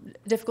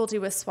difficulty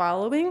with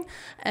swallowing,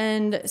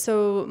 and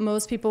so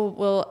most people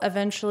will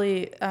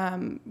eventually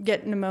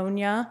get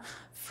pneumonia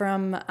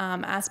from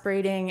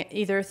aspirating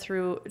either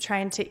through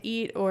trying to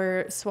eat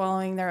or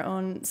swallowing their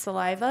own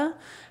saliva,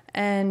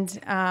 and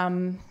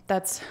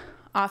that's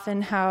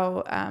often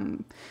how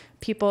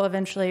people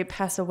eventually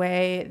pass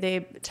away. They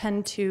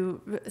tend to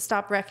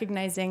stop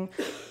recognizing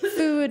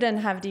food and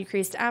have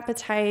decreased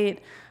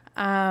appetite.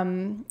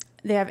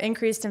 They have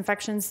increased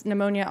infections,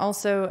 pneumonia,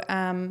 also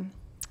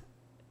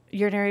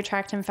urinary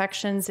tract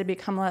infections. They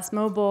become less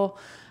mobile.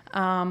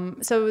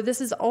 So this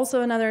is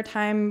also another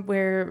time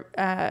where,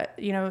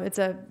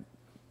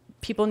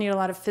 people need a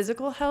lot of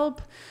physical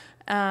help,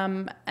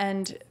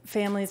 and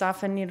families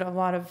often need a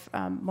lot of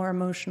more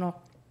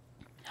emotional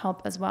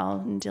help as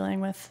well in dealing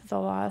with the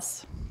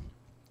loss.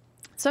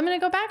 So I'm going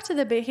to go back to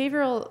the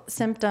behavioral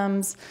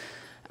symptoms.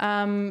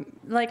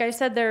 Like I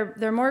said,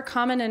 they're more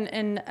common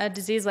in a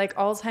disease like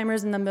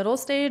Alzheimer's in the middle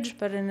stage,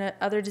 but in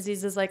other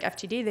diseases like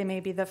FTD, they may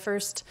be the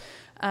first,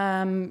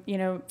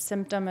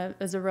 symptom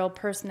as a real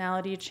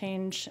personality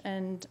change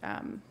and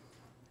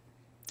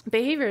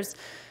behaviors.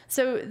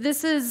 So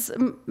this is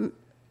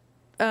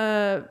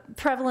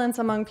prevalence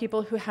among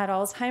people who had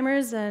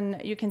Alzheimer's,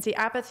 and you can see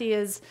apathy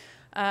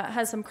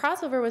has some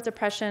crossover with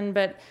depression,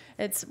 but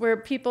it's where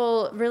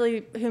people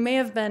really who may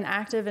have been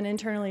active and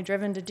internally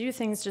driven to do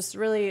things just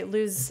really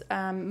lose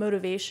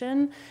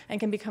motivation and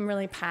can become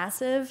really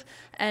passive.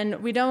 And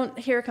we don't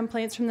hear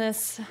complaints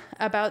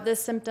about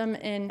this symptom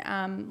in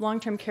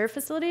long-term care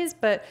facilities,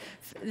 but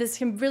this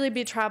can really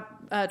be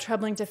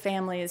troubling to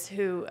families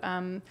who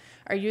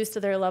are used to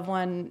their loved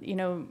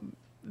one,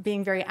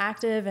 being very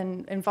active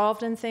and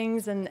involved in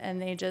things,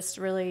 and they just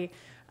really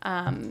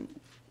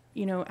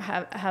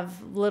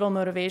have little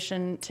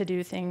motivation to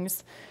do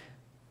things.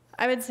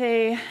 I would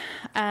say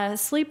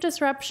sleep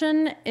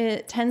disruption,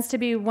 it tends to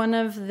be one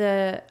of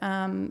the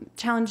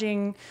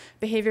challenging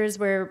behaviors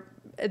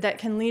that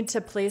can lead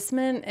to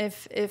placement.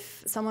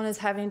 If someone is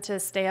having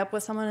to stay up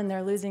with someone and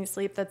they're losing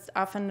sleep, that's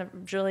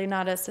often really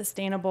not a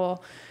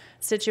sustainable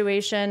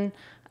situation.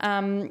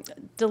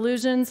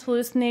 Delusions,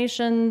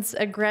 hallucinations,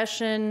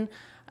 aggression,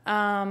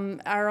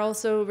 are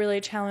also really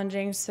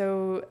challenging.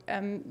 So,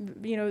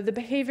 the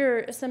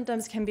behavior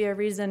symptoms can be a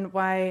reason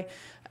why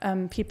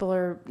people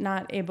are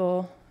not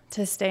able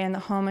to stay in the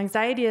home.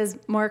 Anxiety is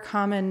more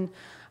common,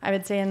 I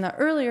would say, in the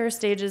earlier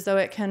stages, though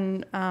it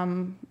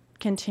can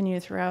continue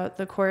throughout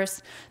the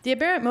course. The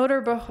aberrant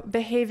motor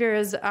behavior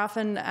is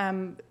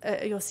often,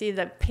 you'll see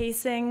the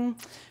pacing,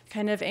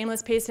 kind of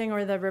aimless pacing,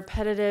 or the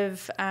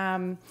repetitive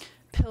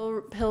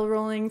pill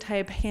rolling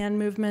type hand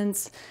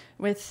movements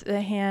with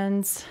the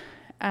hands.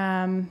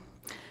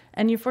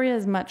 And euphoria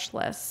is much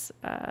less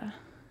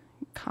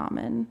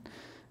common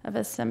of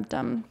a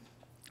symptom.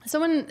 So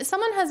when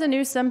someone has a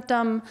new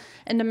symptom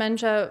in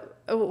dementia,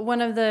 one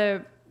of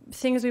the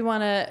things we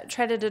want to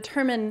try to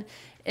determine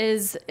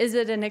is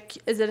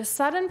it a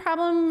sudden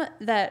problem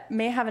that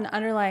may have an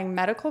underlying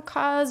medical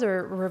cause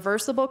or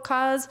reversible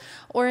cause,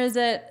 or is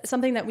it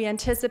something that we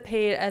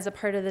anticipate as a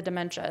part of the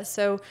dementia?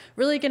 So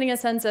really getting a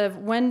sense of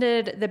when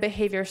did the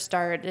behavior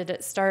start? Did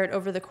it start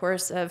over the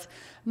course of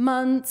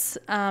months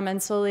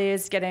and slowly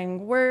is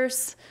getting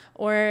worse?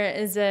 Or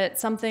is it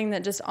something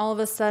that just all of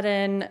a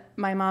sudden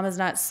my mom is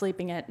not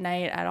sleeping at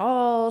night at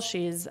all?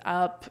 She's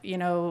up,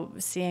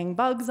 seeing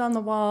bugs on the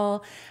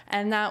wall.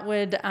 And that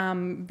would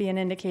be an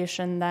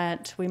indication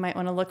that we might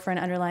want to look for an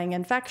underlying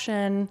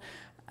infection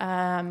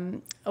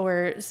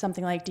or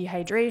something like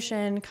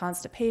dehydration,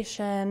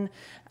 constipation.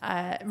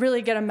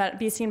 Really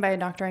be seen by a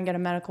doctor and get a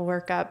medical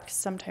workup.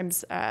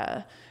 Sometimes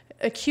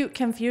acute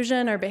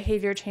confusion or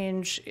behavior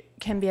change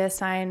can be a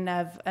sign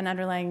of an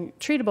underlying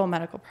treatable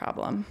medical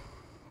problem.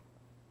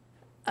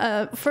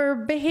 For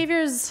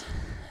behaviors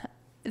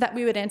that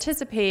we would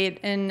anticipate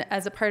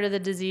as a part of the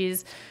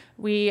disease,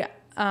 we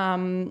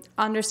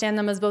understand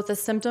them as both a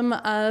symptom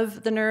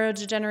of the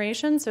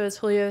neurodegeneration. So as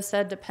Julio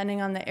said,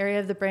 depending on the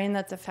area of the brain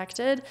that's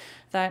affected,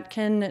 that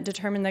can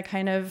determine the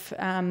kind of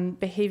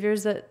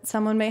behaviors that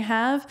someone may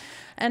have.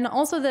 And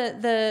also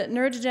the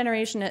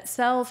neurodegeneration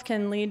itself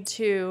can lead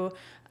to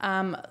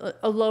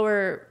a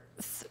lower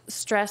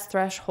stress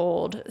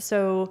threshold.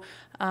 So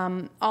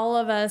all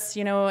of us,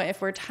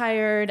 if we're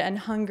tired and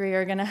hungry,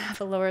 are going to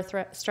have a lower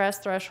stress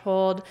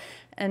threshold.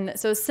 And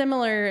so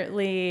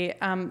similarly,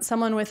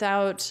 someone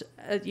without,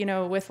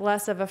 with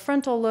less of a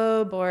frontal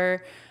lobe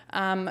or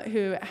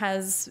who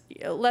has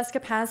less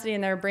capacity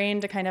in their brain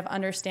to kind of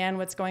understand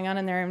what's going on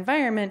in their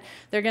environment,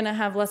 they're going to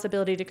have less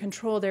ability to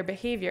control their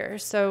behavior.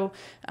 So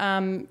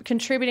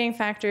contributing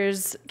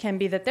factors can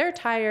be that they're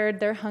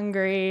tired, they're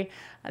hungry,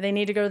 they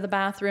need to go to the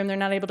bathroom, they're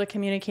not able to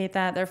communicate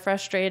that, they're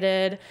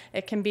frustrated.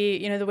 It can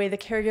be, the way the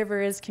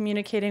caregiver is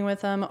communicating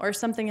with them or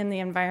something in the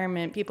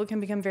environment. People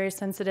can become very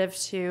sensitive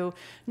to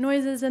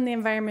noises in the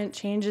environment,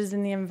 changes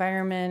in the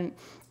environment,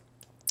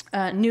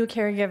 new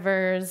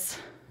caregivers.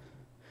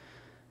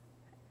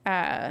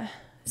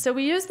 So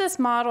we use this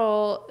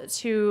model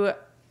to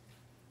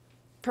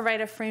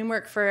provide a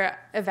framework for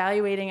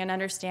evaluating and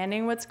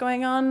understanding what's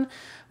going on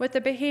with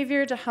the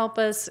behavior to help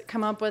us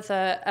come up with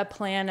a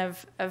plan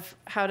of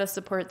how to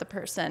support the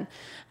person.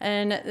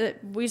 And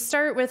we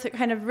start with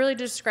kind of really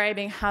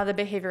describing how the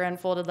behavior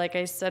unfolded. Like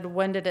I said,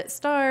 when did it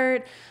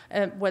start?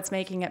 What's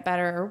making it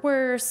better or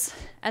worse?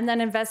 And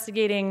then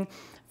investigating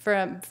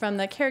from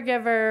the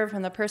caregiver,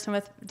 from the person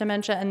with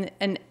dementia,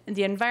 and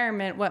the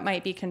environment, what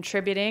might be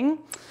contributing.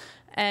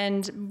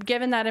 And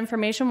given that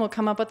information, we'll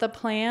come up with a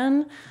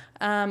plan.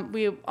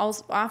 We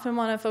also often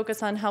want to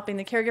focus on helping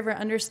the caregiver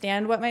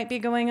understand what might be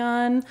going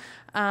on,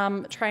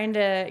 trying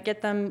to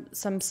get them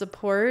some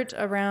support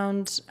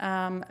around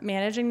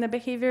managing the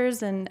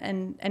behaviors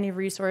and any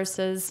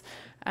resources.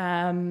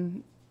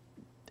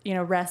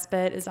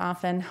 Respite is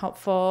often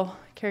helpful.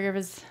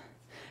 Caregivers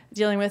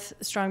dealing with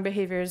strong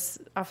behaviors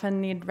often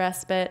need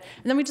respite.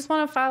 And then we just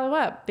want to follow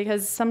up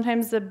because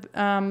sometimes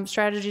the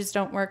strategies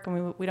don't work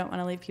and we don't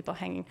want to leave people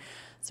hanging.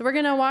 So we're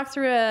going to walk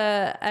through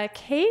a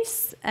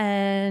case,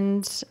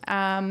 and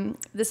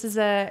this is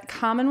a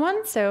common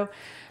one. So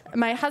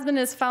my husband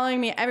is following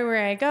me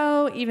everywhere I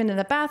go, even in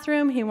the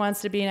bathroom. He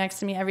wants to be next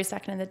to me every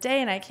second of the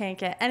day, and I can't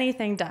get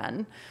anything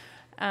done.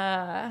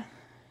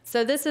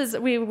 So this is,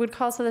 we would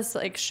call this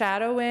like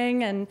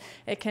shadowing, and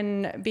it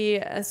can be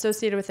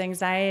associated with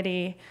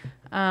anxiety.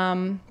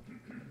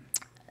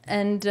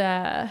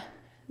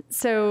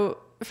 So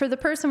for the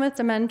person with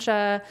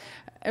dementia,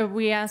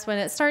 we asked when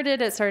it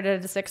started. It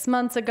started 6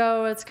 months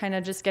ago. It's kind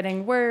of just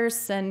getting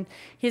worse. And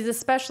he's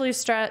especially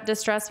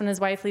distressed when his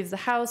wife leaves the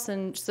house.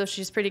 And so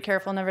she's pretty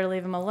careful never to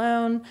leave him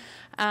alone.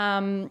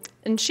 And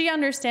she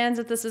understands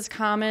that this is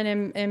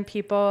common in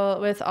people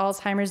with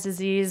Alzheimer's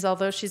disease,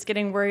 although she's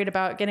getting worried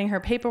about getting her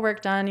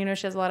paperwork done. You know,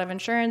 she has a lot of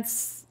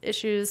insurance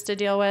issues to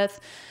deal with.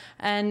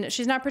 And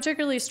she's not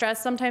particularly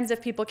stressed. Sometimes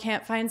if people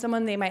can't find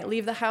someone, they might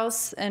leave the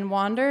house and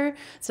wander.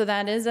 So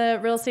that is a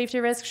real safety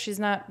risk. She's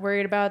not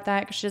worried about that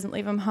because she doesn't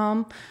leave them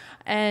home.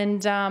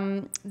 And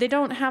they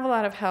don't have a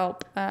lot of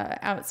help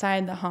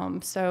outside the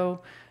home.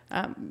 So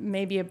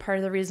maybe a part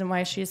of the reason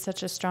why she's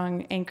such a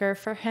strong anchor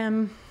for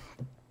him.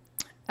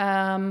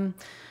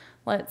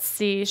 Let's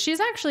see. She's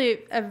actually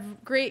a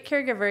great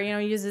caregiver, you know,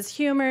 uses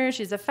humor.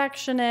 She's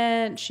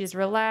affectionate. She's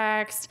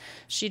relaxed.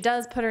 She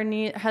does put her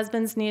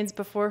husband's needs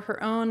before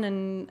her own,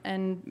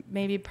 and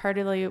maybe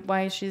partly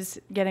why she's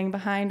getting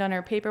behind on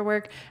her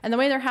paperwork. And the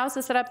way their house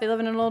is set up, they live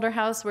in an older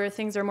house where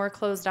things are more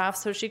closed off.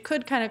 So she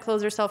could kind of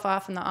close herself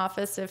off in the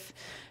office if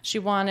she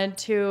wanted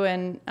to.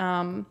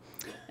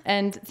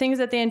 And things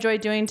that they enjoy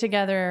doing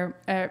together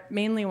are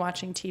mainly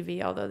watching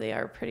TV, although they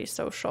are pretty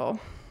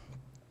social.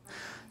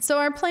 So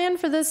our plan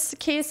for this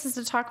case is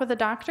to talk with a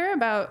doctor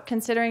about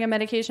considering a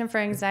medication for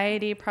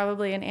anxiety,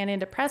 probably an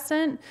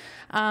antidepressant.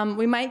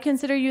 We might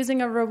consider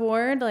using a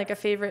reward, like a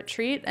favorite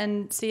treat,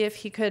 and see if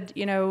he could,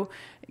 you know,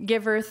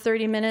 give her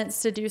 30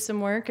 minutes to do some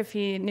work if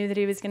he knew that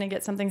he was going to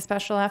get something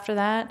special after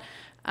that.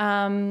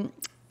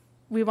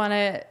 We want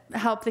to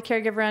help the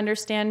caregiver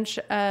understand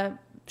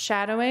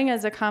shadowing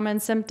as a common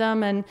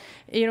symptom, and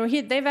you know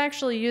they've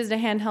actually used a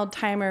handheld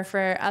timer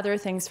for other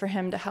things for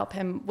him to help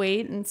him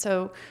wait, and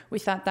so we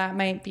thought that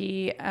might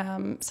be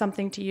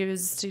something to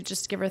use to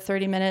just give her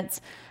 30 minutes,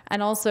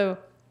 and also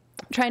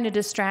trying to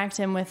distract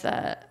him with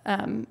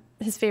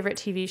his favorite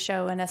TV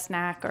show and a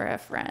snack or a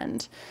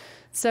friend.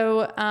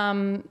 So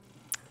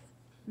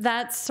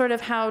that's sort of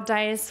how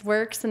DICE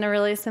works in a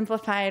really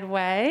simplified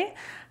way.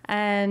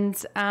 And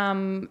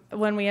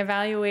when we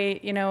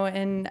evaluate, you know,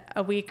 in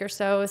a week or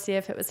so, see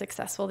if it was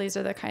successful, these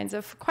are the kinds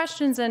of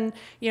questions, and,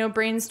 you know,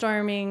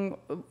 brainstorming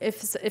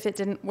if it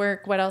didn't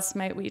work, what else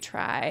might we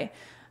try?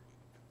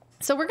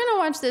 So we're going to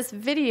watch this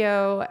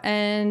video,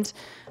 and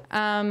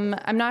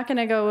I'm not going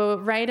to go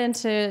right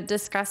into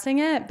discussing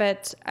it,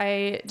 but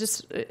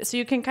so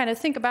you can kind of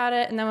think about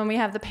it, and then when we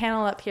have the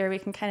panel up here, we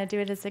can kind of do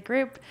it as a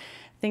group,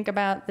 think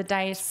about the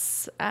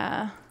DICE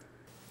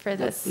for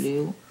this.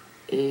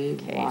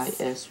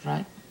 AYS,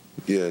 right?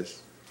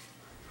 Yes.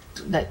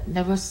 Like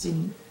never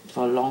seen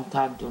for a long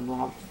time, don't know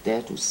how to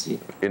dare to see.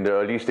 In the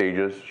early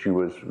stages, she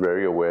was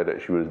very aware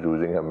that she was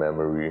losing her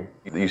memory.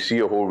 You see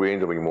a whole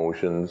range of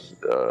emotions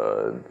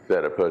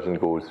that a person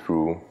goes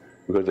through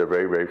because they're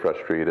very, very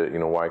frustrated. You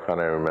know, why can't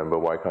I remember?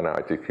 Why can't I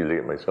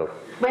articulate myself?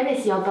 When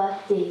is your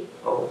birthday?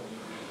 Oh.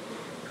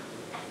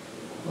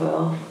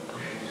 Well.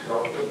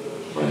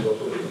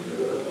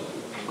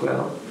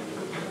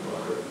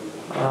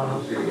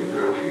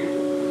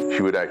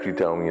 She would actually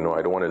tell me, you know,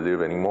 I don't want to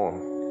live anymore.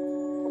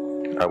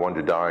 I want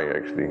to die,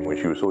 actually. When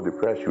she was so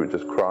depressed, she would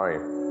just cry.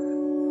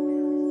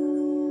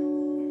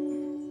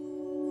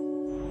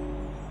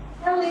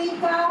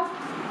 Alika,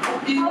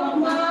 do you want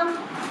Mom?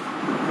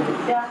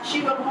 Yeah,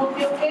 she will hold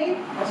you, okay?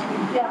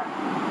 Yeah.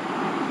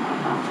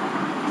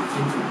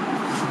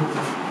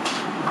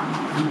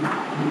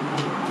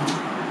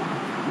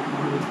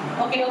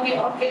 Okay. I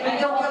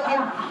go.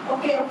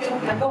 Okay. I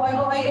go.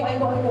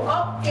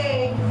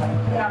 Okay.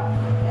 Yeah.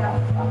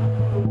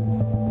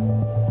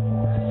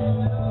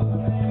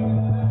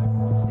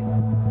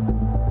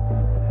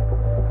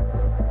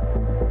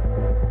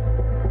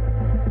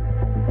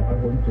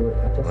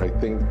 I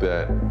think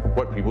that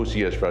what people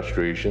see as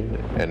frustration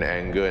and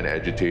anger and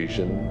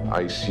agitation,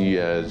 I see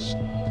as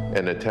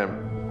an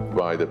attempt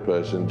by the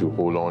person to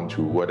hold on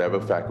to whatever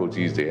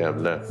faculties they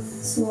have left.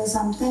 So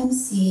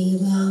sometimes he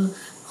will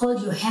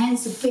hold your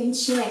hands to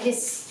pinch you like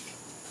this.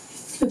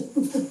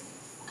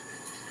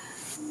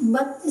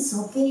 But it's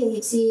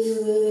okay, she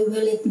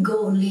will let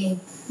go only.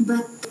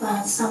 But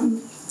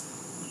some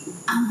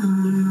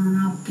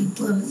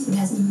people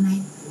doesn't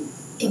like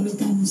every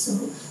time, so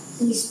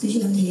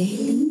especially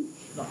healing.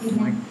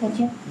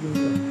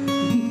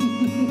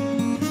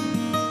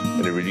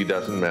 And it really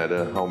doesn't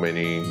matter how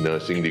many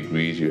nursing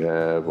degrees you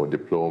have or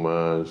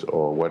diplomas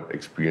or what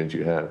experience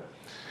you have.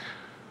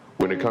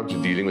 When it comes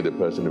to dealing with a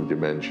person with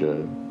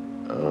dementia,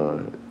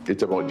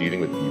 it's about dealing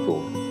with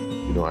people.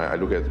 You know, I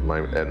look at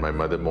my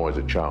mother more as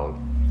a child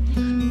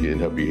in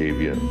her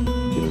behavior.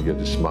 You know, you have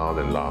to smile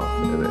and laugh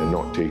and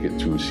not take it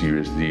too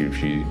seriously if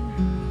she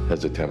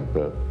has a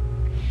temper.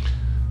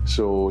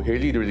 So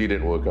Haley really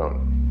didn't work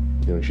out.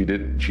 You know, she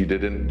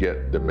didn't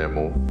get the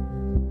memo.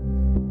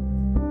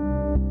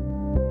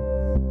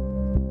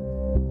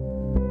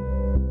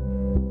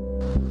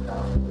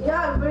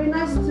 Yeah, very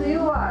nice to you.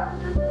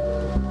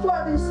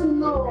 What is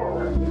no?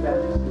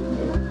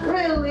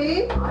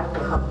 Really?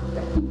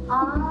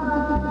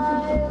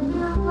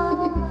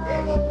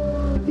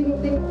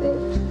 Ding, ding, ding.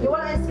 You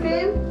want ice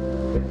cream?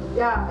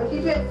 Yeah, I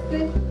give you ice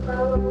cream.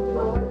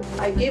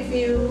 I give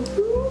you.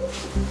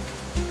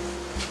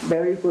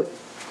 Very good.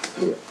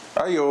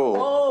 Ayo!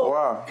 Oh,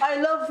 Wow!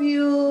 I love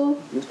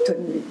you. You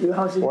turn you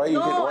how Why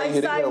you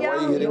hitting her? Why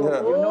are you hitting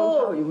her? You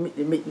know how you make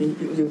me.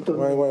 You don't.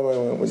 Why?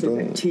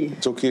 Don't,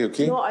 it's okay,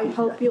 okay. No, I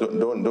help you.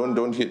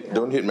 Don't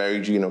hit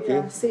Mary Jean, okay?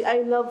 Yeah, see,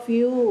 I love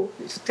you.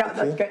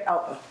 Get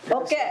out.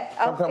 Okay,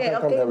 Come,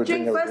 have a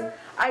drink, first.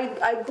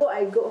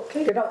 I go.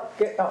 Okay. Get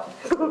out.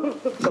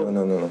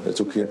 No,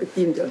 it's okay.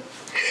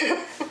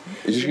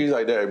 Is she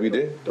like that every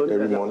day?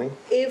 Every morning?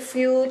 If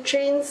you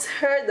change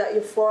her that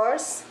you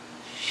force,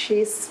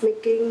 she's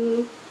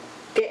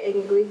get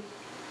angry.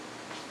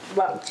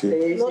 But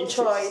Okay. no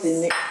choice.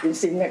 No,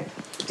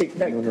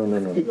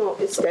 No,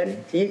 it's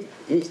okay.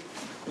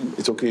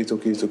 It's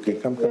okay.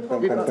 Come. Okay.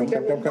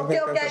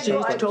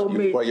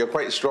 Well, you're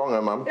quite strong,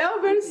 huh, Mom? Yeah,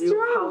 very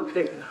strong.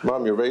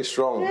 Mom, you're very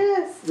strong.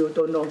 Yes. You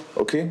don't know.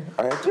 Okay,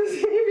 I have to.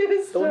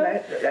 Very strong.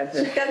 Don't let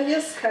She can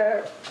use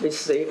her. be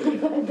safe.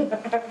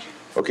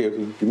 Okay,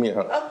 give me a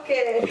hug.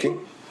 Okay. Okay,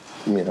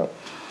 give me a hug.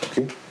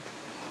 Okay.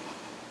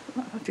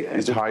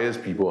 It tires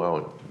people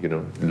out, you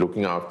know,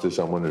 looking after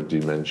someone with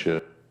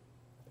dementia.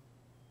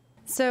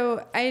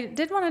 So I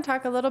did want to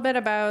talk a little bit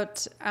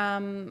about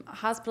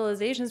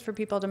hospitalizations for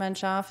people with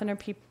dementia. Often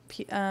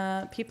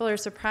people are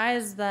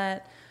surprised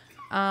that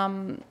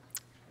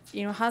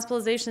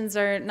hospitalizations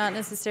are not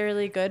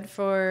necessarily good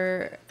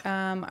for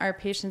our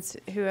patients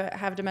who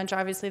have dementia.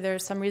 Obviously, there are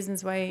some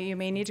reasons why you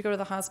may need to go to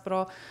the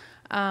hospital.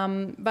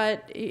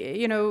 But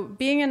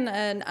being in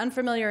an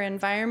unfamiliar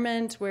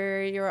environment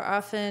where you're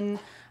often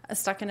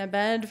stuck in a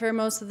bed for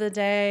most of the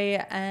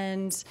day,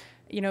 and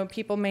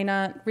people may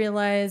not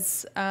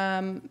realize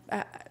how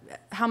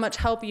much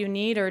help you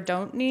need or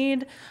don't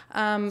need.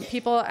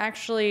 People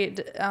actually,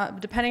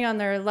 depending on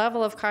their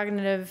level of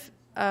cognitive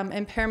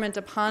impairment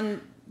upon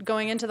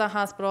going into the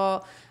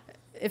hospital,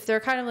 if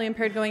they're cognitively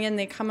impaired going in,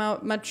 they come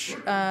out much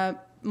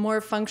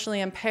more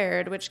functionally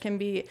impaired, which can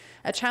be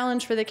a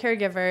challenge for the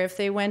caregiver. If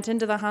they went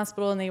into the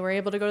hospital and they were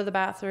able to go to the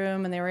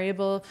bathroom and they were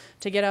able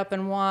to get up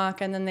and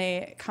walk, and then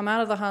they come out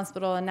of the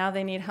hospital and now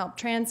they need help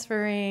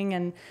transferring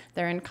and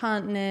they're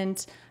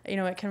incontinent,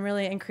 it can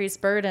really increase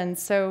burden.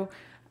 So,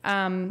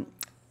 as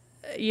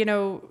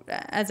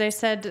I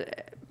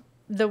said,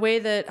 the way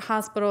that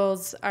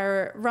hospitals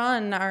are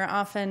run are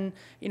often,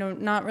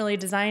 not really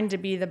designed to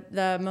be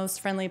the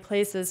most friendly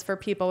places for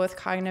people with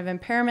cognitive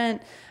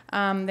impairment.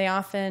 They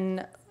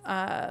often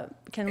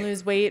can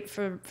lose weight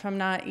from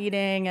not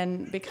eating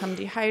and become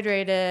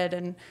dehydrated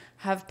and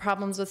have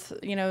problems with,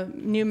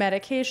 new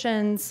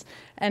medications.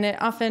 And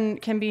it often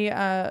can be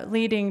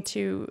leading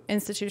to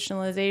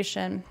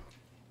institutionalization.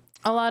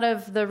 A lot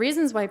of the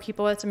reasons why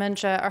people with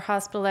dementia are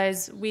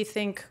hospitalized, we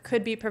think,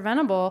 could be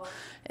preventable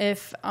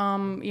if,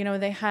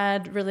 they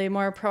had really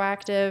more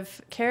proactive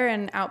care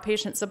and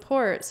outpatient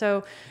support.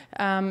 So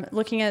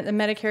looking at the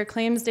Medicare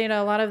claims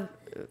data,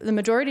 the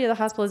majority of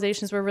the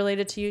hospitalizations were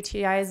related to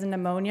UTIs and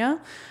pneumonia,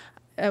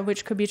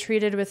 which could be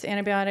treated with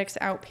antibiotics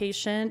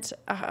outpatient.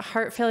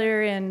 Heart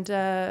failure and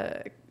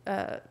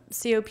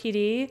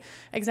COPD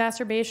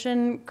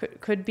exacerbation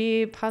could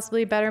be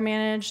possibly better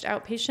managed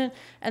outpatient,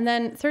 and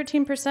then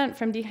 13%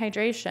 from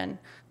dehydration.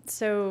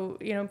 So,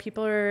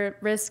 people are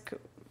at risk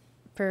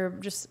for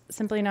just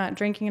simply not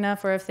drinking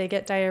enough, or if they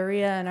get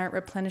diarrhea and aren't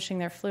replenishing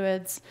their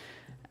fluids.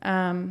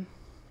 The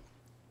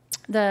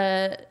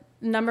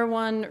number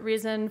one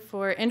reason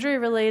for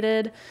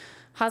injury-related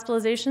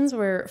hospitalizations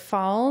were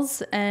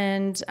falls,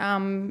 and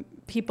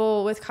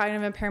people with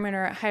cognitive impairment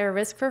are at higher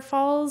risk for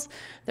falls.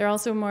 They're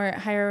also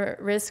higher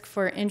risk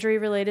for injury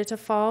related to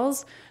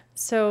falls.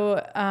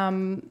 So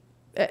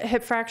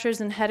hip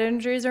fractures and head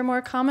injuries are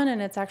more common,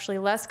 and it's actually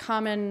less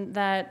common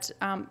that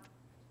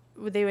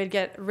they would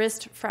get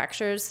wrist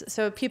fractures.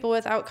 So people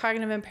without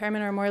cognitive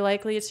impairment are more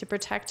likely to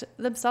protect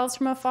themselves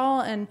from a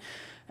fall and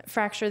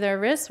fracture their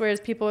wrists,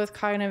 whereas people with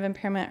cognitive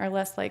impairment are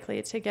less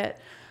likely to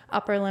get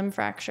upper limb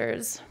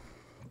fractures.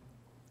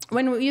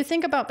 When you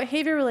think about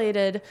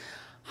behavior-related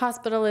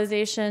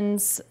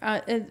hospitalizations,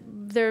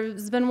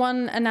 there's been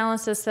one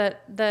analysis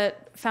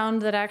that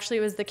found that actually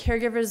it was the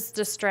caregiver's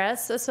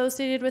distress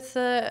associated with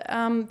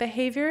the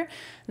behavior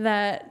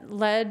that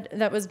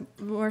was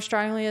more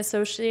strongly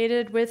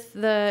associated with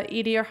the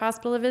ED or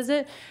hospital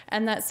visit,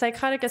 and that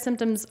psychotic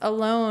symptoms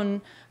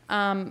alone,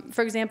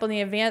 for example, in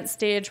the advanced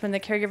stage, when the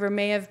caregiver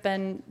may have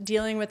been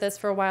dealing with this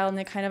for a while and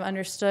they kind of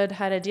understood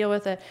how to deal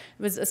with it,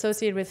 was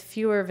associated with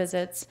fewer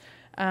visits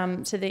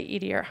to the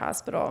ED or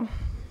hospital.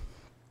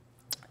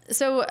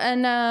 So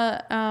in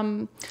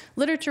a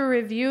literature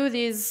review,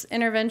 these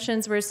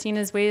interventions were seen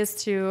as ways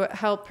to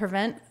help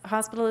prevent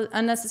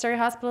unnecessary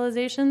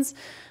hospitalizations.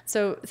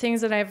 So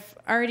things that I've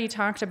already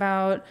talked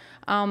about,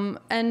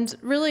 and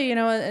really,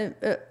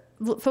 it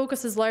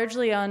focuses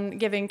largely on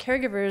giving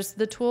caregivers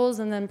the tools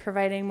and then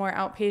providing more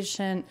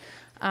outpatient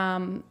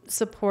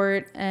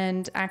support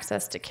and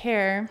access to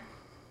care,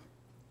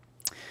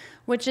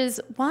 which is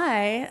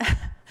why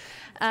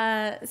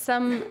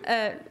some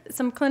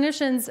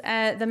clinicians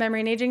at the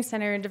Memory and Aging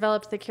Center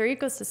developed the Care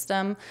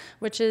Ecosystem,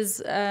 which is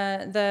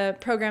the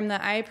program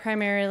that I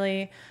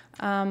primarily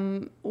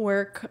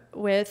work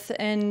with.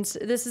 And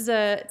this is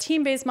a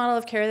team-based model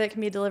of care that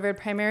can be delivered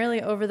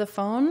primarily over the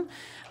phone.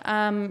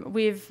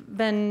 We've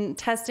been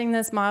testing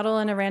this model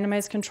in a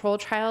randomized control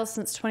trial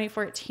since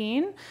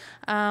 2014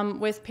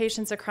 with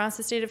patients across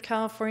the state of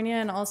California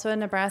and also in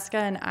Nebraska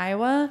and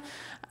Iowa.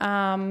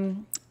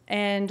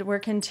 And we're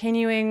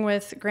continuing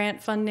with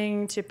grant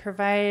funding to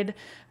provide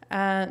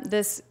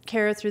this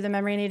care through the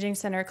Memory and Aging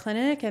Center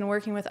Clinic and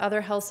working with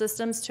other health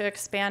systems to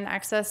expand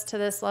access to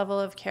this level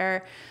of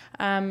care.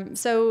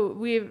 So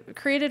we've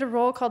created a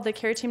role called the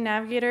Care Team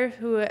Navigator,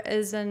 who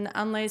is an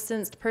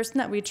unlicensed person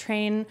that we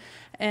train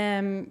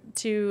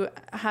to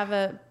have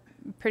a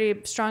pretty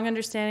strong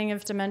understanding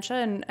of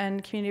dementia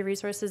and community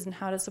resources and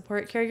how to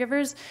support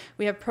caregivers.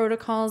 We have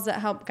protocols that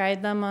help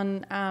guide them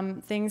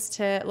on things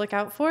to look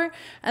out for.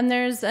 And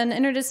there's an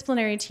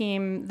interdisciplinary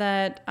team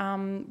that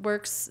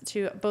works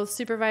to both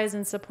supervise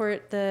and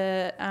support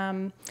the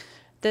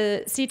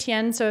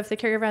CTN. So if the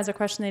caregiver has a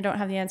question they don't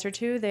have the answer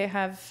to, they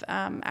have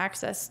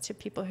access to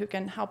people who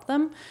can help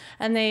them.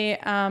 And they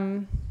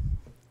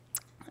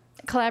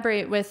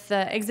collaborate with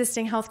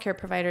existing healthcare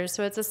providers.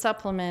 So it's a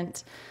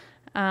supplement.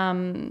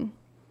 And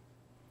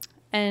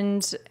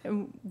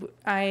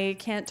I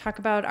can't talk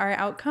about our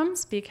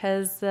outcomes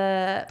because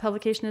the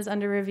publication is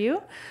under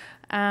review,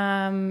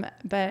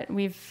 but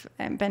we've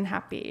been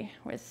happy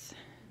with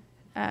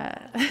the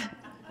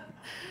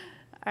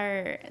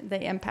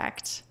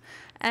impact.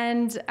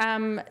 And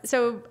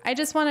so I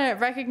just want to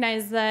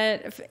recognize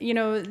that,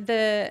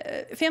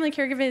 the family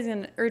caregiving is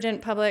an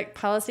urgent public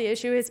policy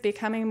issue. It's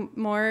becoming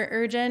more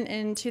urgent.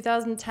 In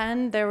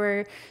 2010, there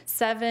were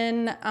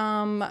 7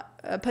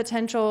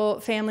 potential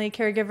family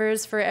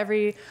caregivers for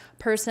every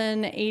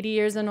person 80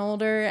 years and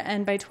older.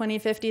 And by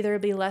 2050, there will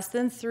be less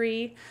than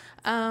 3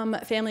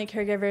 family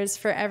caregivers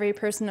for every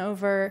person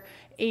over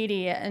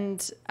 80.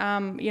 And,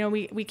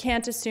 we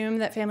can't assume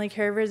that family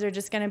caregivers are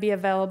just going to be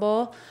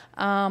available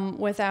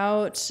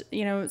without,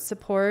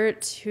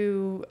 support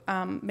to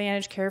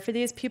manage care for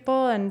these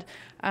people. And,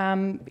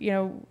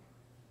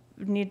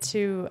 need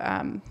to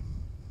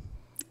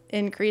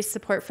increase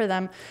support for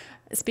them.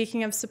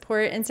 Speaking of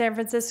support in San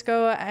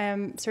Francisco,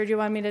 Sergio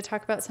wanted me to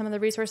talk about some of the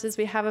resources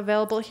we have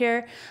available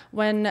here.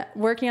 When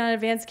working on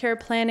advanced care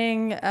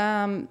planning,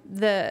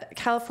 the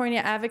California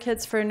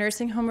Advocates for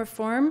Nursing Home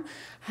Reform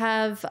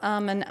have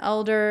an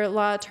elder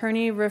law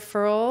attorney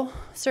referral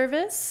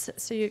service,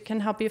 so you can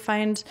help you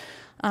find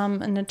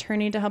an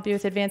attorney to help you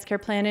with advanced care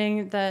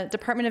planning. The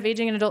Department of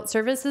Aging and Adult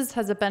Services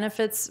has a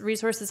benefits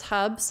resources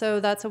hub,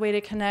 so that's a way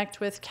to connect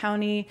with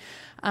county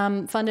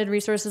funded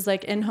resources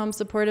like in-home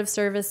supportive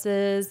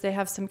services. They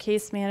have some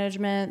case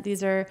management.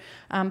 These are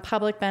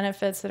public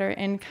benefits that are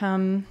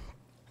income-based.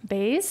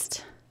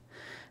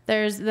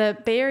 There's the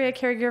Bay Area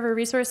Caregiver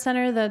Resource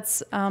Center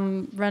that's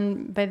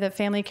run by the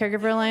Family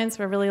Caregiver Alliance.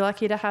 We're really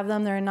lucky to have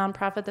them. They're a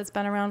nonprofit that's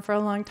been around for a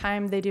long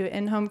time. They do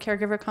in-home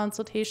caregiver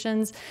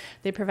consultations.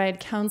 They provide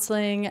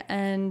counseling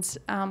and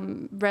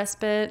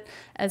respite,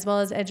 as well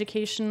as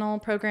educational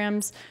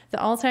programs. The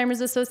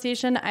Alzheimer's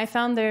Association, I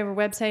found their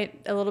website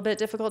a little bit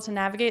difficult to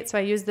navigate, so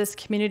I use this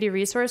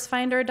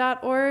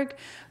communityresourcefinder.org,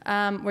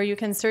 where you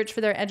can search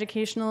for their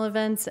educational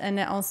events, and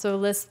it also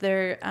lists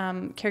their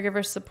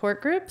caregiver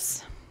support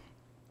groups.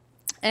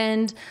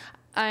 And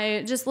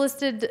I just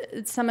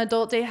listed some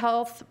adult day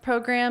health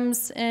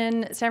programs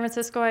in San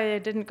Francisco. I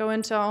didn't go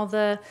into all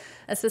the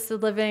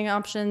assisted living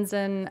options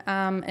and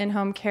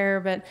in-home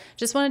care, but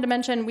just wanted to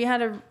mention we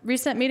had a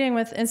recent meeting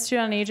with Institute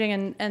on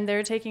Aging, and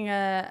they're taking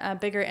a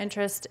bigger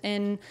interest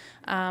in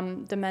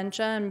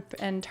dementia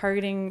and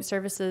targeting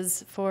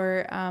services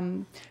for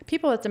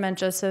people with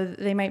dementia. So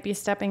they might be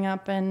stepping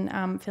up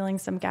and filling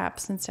some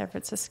gaps in San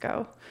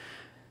Francisco.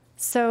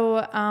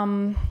 So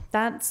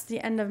that's the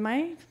end of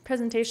my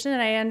presentation,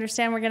 and I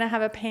understand we're going to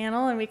have a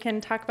panel, and we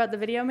can talk about the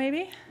video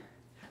maybe.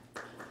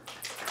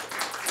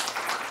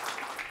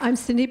 I'm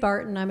Cindy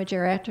Barton. I'm a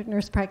geriatric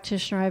nurse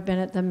practitioner. I've been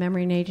at the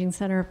Memory and Aging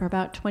Center for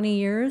about 20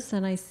 years,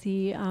 and I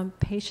see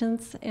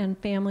patients and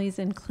families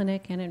in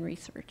clinic and in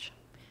research.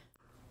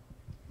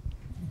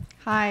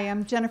 Hi,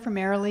 I'm Jennifer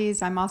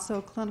Merrilees. I'm also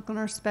a clinical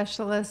nurse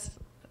specialist,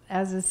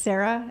 as is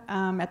Sarah,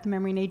 at the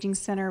Memory and Aging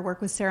Center.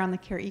 Work with Sarah on the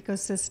Care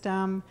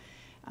Ecosystem,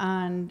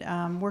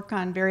 and work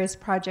on various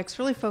projects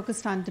really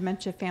focused on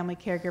dementia family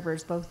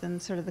caregivers, both in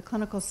sort of the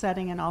clinical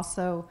setting and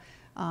also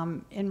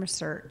in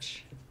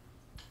research.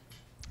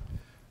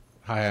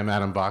 Hi, I'm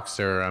Adam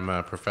Boxer. I'm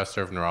a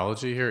professor of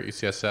neurology here at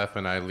UCSF,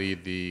 and I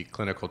lead the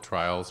clinical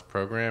trials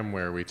program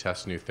where we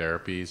test new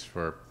therapies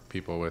for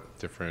people with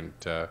different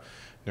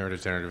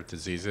neurodegenerative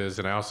diseases.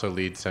 And I also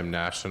lead some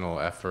national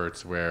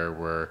efforts where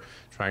we're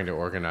trying to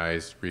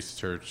organize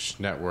research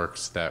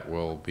networks that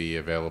will be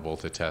available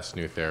to test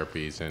new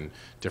therapies in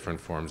different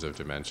forms of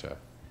dementia.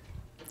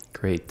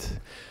 Great.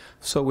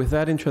 So with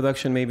that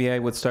introduction, maybe I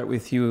would start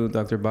with you,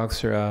 Dr.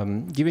 Boxer.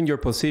 Given your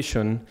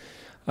position,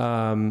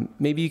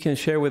 maybe you can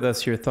share with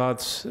us your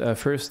thoughts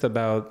first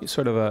about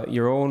sort of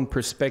your own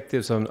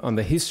perspectives on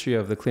the history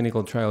of the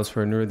clinical trials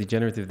for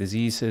neurodegenerative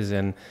diseases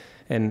and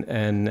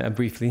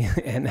briefly,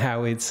 and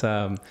how it's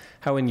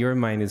how in your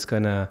mind it's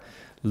gonna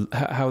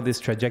how this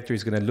trajectory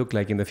is gonna look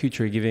like in the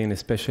future, given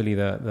especially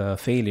the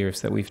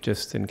failures that we've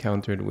just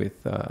encountered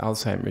with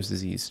Alzheimer's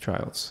disease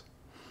trials.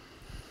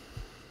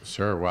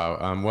 Sure.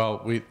 Wow.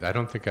 Well, I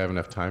don't think I have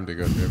enough time to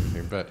go through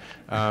everything,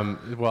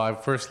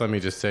 but first let me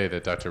just say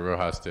that Dr.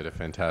 Rojas did a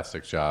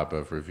fantastic job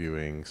of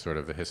reviewing sort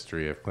of the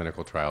history of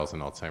clinical trials in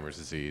Alzheimer's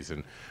disease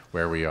and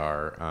where we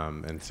are.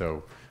 And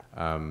so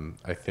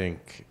I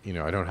think,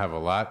 I don't have a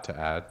lot to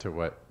add to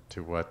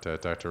what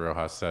Dr.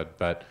 Rojas said,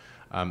 but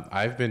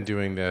I've been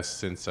doing this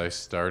since I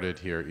started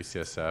here at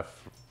UCSF.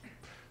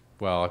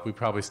 Well, we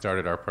probably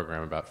started our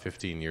program about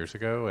 15 years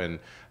ago, and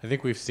I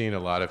think we've seen a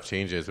lot of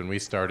changes. When we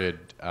started,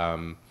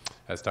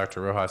 as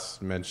Dr.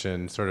 Rojas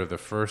mentioned, sort of the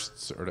first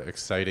sort of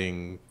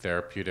exciting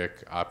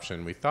therapeutic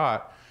option we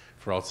thought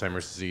for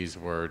Alzheimer's disease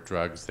were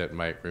drugs that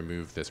might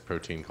remove this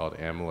protein called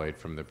amyloid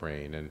from the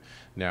brain. And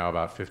now,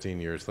 about 15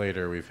 years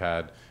later, we've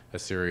had a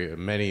series of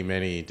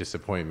many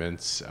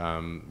disappointments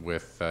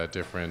with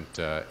different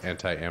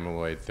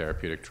anti-amyloid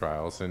therapeutic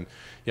trials. And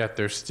yet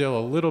there's still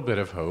a little bit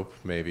of hope,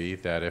 maybe,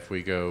 that if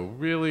we go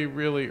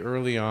really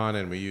early on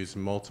and we use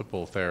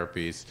multiple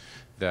therapies,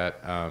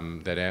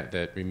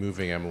 that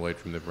removing amyloid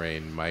from the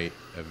brain might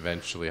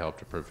eventually help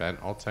to prevent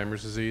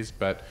Alzheimer's disease.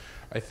 But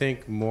I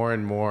think more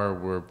and more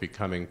we're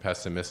becoming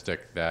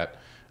pessimistic that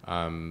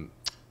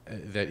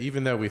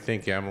even though we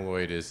think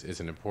amyloid is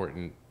an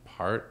important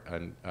part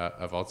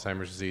of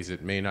Alzheimer's disease,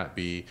 it may not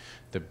be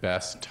the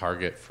best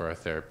target for a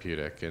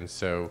therapeutic. And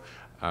so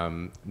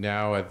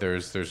now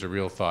there's a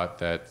real thought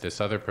that this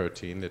other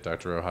protein that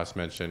Dr. Rojas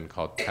mentioned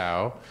called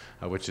tau,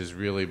 which is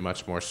really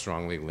much more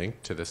strongly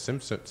linked to the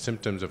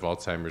symptoms of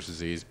Alzheimer's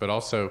disease, but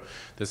also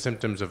the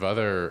symptoms of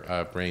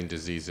other brain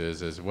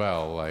diseases as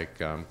well,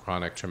 like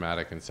chronic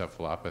traumatic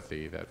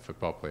encephalopathy that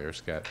football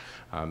players get.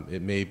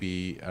 It may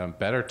be a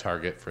better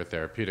target for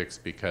therapeutics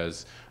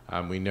because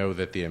we know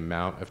that the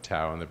amount of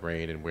tau in the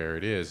brain and where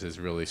it is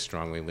really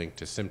strongly linked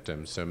to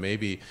symptoms. So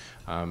maybe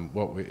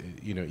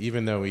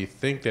even though we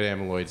think that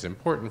amyloid is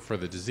important for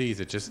the disease,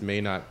 it just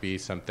may not be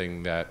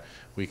something that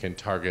we can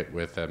target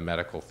with a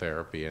medical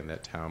therapy, and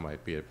that tau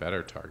might be a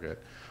better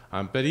target.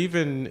 But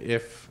even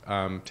if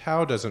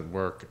tau doesn't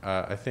work,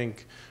 I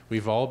think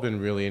we've all been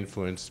really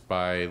influenced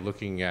by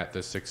looking at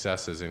the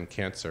successes in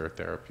cancer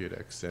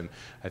therapeutics. And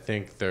I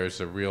think there's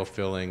a real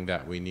feeling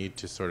that we need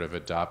to sort of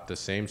adopt the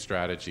same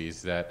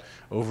strategies that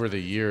over the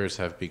years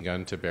have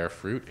begun to bear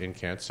fruit in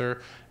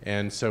cancer.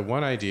 And so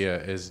one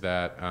idea is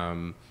that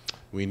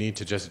we need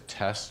to just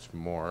test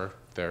more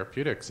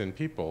therapeutics in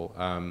people.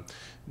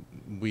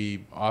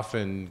 We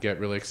often get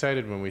really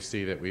excited when we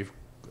see that we've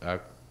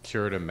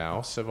cured a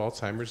mouse of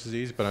Alzheimer's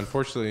disease, but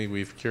unfortunately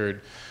we've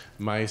cured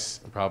mice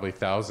probably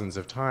thousands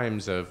of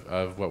times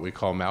of what we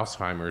call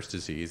Mouseheimer's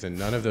disease, and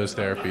none of those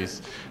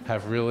therapies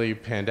have really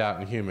panned out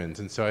in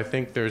humans. And so I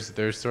think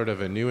there's sort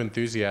of a new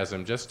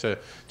enthusiasm just to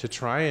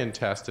try and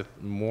test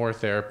more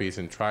therapies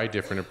and try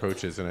different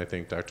approaches. And I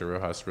think Dr.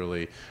 Rojas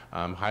really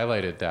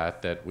highlighted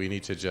that we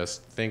need to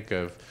just think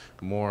of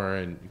more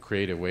and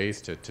creative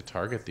ways to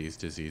target these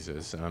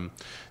diseases.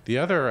 The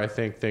other, I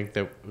think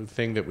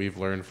thing that we've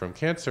learned from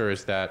cancer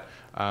is that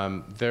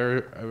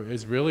there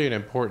is really an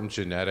important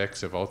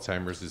genetics of Alzheimer's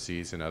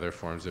disease and other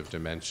forms of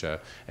dementia,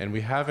 and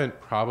we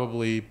haven't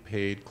probably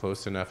paid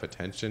close enough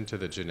attention to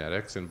the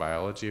genetics and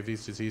biology of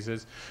these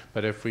diseases.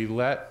 But if we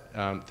let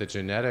the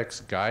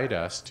genetics guide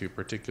us to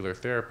particular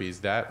therapies,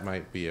 that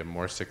might be a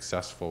more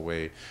successful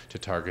way to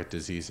target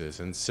diseases.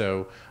 And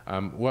so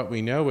what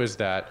we know is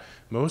that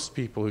most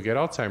people who get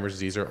Alzheimer's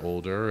disease are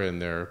older,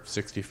 and they're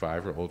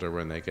 65 or older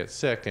when they get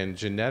sick. And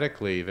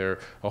genetically, there are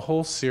a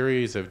whole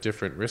series of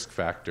different risk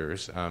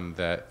factors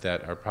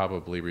that are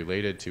probably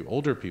related to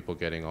older people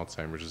getting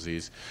Alzheimer's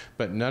disease.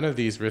 But none of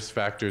these risk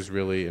factors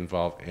really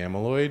involve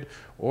amyloid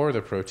or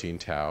the protein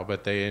tau,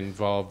 but they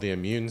involve the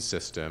immune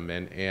system.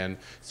 And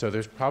so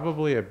there's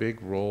probably a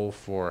big role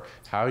for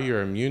how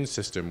your immune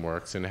system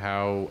works and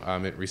how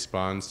it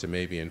responds to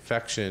maybe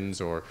infections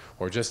or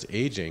just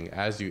aging.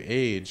 As you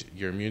age,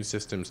 your immune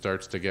system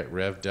starts to get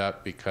revved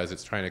up because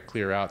it's trying to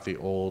clear out the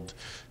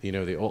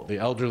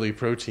elderly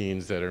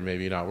proteins that are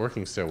maybe not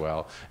working so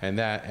well. And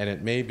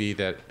it may be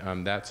that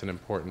that's an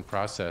important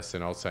process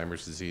in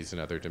Alzheimer's disease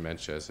and other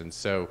dementias. And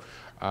so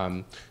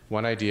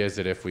One idea is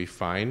that if we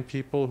find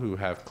people who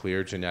have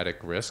clear genetic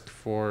risk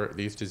for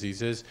these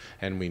diseases,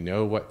 and we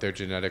know what their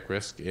genetic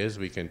risk is,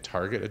 we can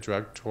target a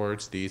drug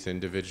towards these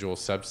individual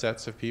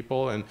subsets of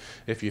people. And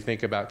if you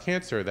think about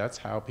cancer, that's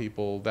how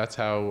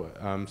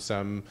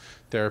some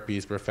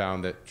therapies were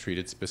found that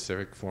treated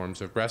specific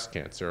forms of breast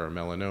cancer or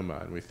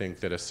melanoma. And we think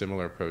that a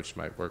similar approach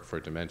might work for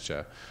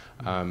dementia.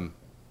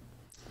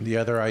 The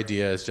other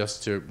idea is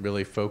just to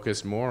really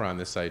focus more on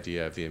this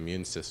idea of the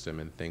immune system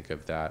and think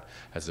of that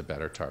as a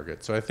better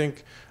target. So I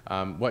think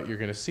what you're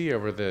going to see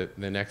over the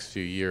next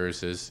few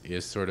years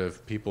is sort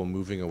of people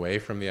moving away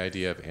from the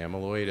idea of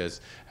amyloid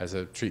as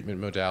a treatment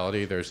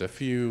modality. There's a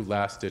few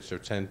last-ditch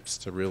attempts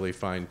to really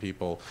find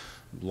people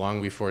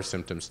long before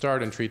symptoms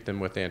start and treat them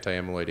with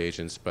anti-amyloid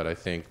agents, but I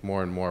think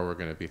more and more we're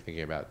going to be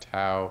thinking about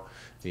tau,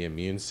 the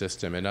immune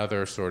system, and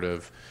other sort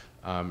of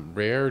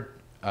rare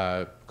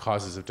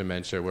causes of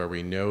dementia where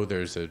we know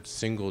there's a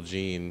single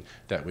gene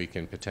that we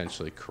can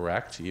potentially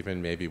correct, even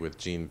maybe with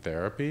gene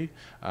therapy.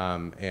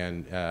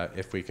 And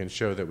if we can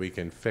show that we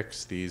can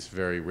fix these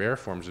very rare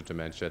forms of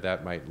dementia,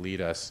 that might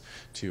lead us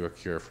to a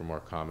cure for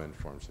more common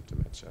forms of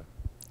dementia.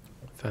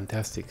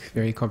 Fantastic.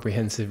 Very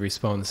comprehensive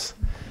response.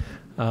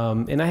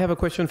 And I have a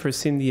question for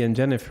Cindy and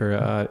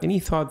Jennifer.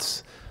 Any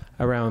thoughts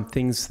around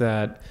things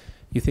that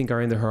you think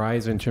are in the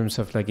horizon in terms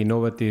of like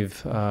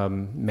innovative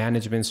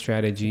management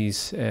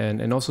strategies,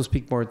 and also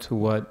speak more to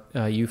what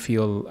you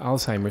feel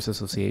Alzheimer's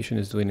Association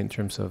is doing in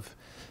terms of,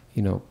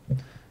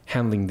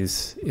 handling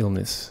this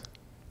illness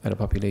at a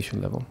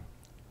population level?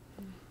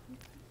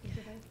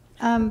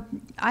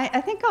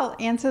 I think I'll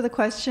answer the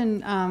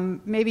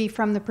question maybe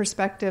from the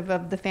perspective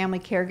of the family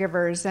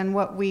caregivers, and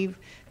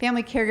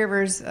family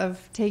caregivers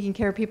of taking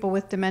care of people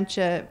with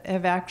dementia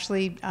have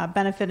actually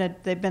benefited.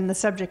 They've been the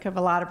subject of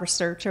a lot of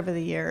research over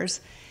the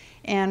years,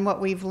 and what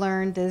we've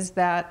learned is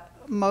that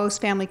most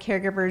family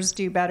caregivers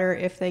do better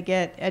if they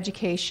get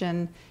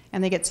education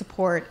and they get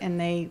support and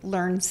they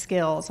learn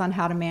skills on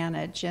how to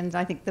manage. And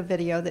I think the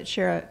video that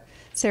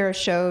Sarah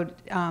showed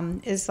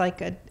is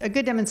like a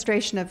good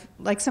demonstration of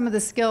like some of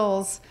the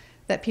skills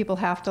that people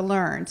have to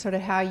learn, sort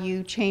of how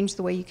you change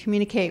the way you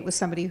communicate with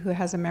somebody who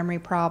has a memory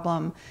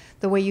problem,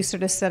 the way you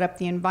sort of set up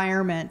the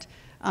environment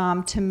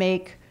to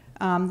make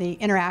the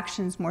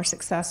interactions more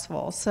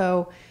successful.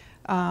 So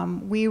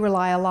we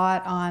rely a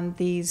lot on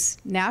these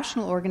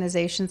national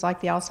organizations like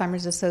the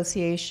Alzheimer's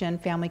Association,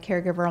 Family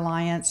Caregiver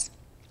Alliance,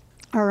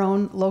 our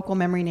own local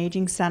Memory and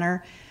Aging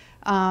Center,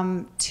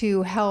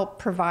 to help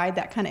provide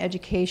that kind of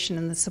education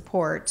and the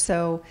support.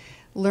 So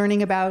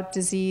learning about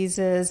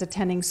diseases,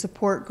 attending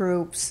support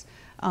groups,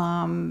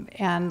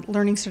 and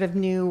learning sort of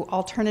new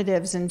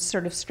alternatives and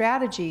sort of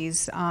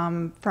strategies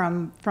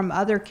from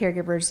other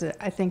caregivers,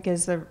 I think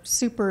is a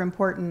super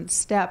important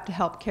step to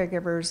help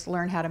caregivers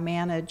learn how to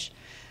manage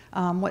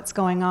what's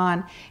going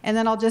on. And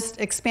then I'll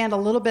just expand a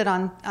little bit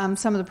on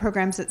some of the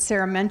programs that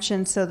Sarah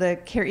mentioned. So the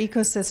care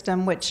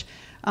ecosystem, which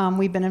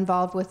we've been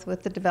involved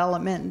with the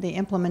development and the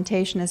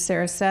implementation, as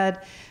Sarah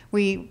said.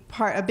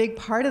 A big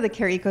part of the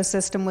care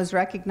ecosystem was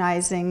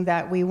recognizing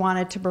that we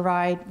wanted to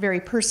provide very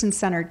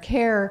person-centered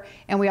care,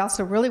 and we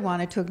also really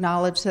wanted to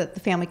acknowledge that the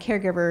family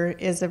caregiver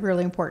is a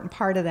really important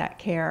part of that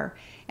care,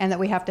 and that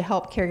we have to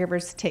help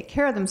caregivers take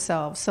care of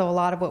themselves. So a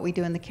lot of what we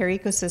do in the care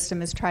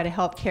ecosystem is try to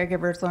help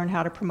caregivers learn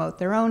how to promote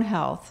their own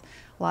health.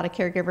 A lot of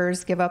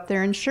caregivers give up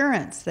their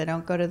insurance. They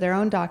don't go to their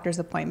own doctor's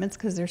appointments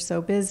because they're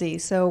so busy.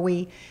 So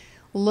we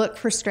look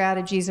for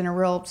strategies in a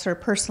real sort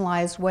of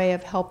personalized way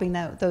of helping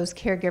those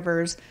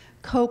caregivers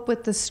cope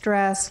with the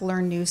stress,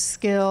 learn new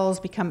skills,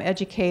 become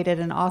educated,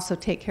 and also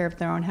take care of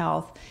their own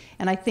health.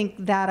 And I think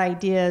that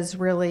idea is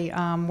really,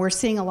 we're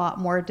seeing a lot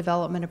more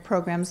development of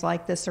programs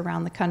like this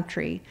around the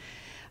country.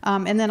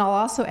 And then I'll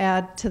also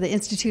add to the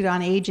Institute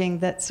on Aging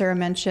that Sarah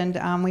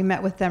mentioned. We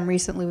met with them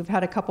recently. We've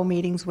had a couple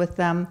meetings with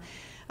them.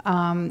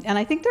 And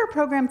I think they're a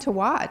program to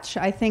watch.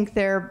 I think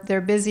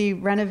they're busy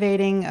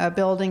renovating a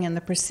building in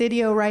the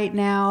Presidio right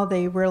now.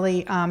 They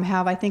really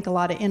have, I think, a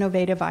lot of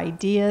innovative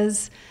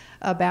ideas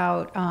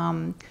about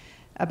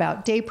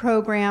day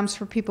programs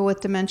for people with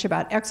dementia,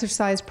 about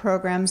exercise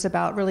programs,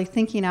 about really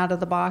thinking out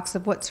of the box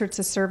of what sorts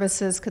of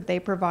services could they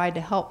provide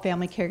to help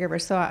family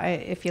caregivers. So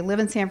if you live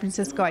in San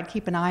Francisco, I'd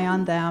keep an eye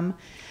on them.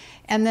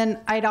 And then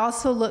I'd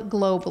also look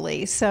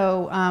globally.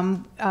 So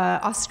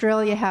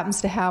Australia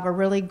happens to have a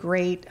really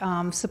great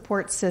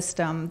support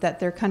system that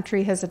their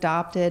country has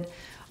adopted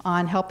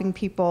on helping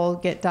people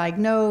get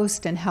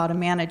diagnosed and how to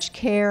manage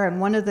care. And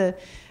one of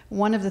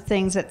the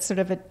things that sort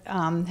of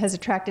has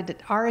attracted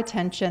our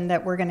attention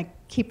that we're going to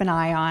keep an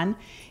eye on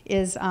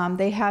is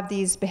they have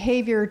these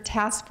behavior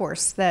task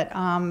force that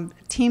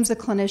teams of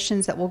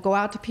clinicians that will go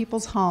out to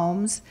people's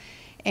homes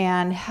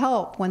and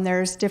help when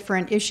there's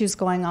different issues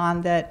going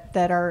on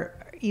that are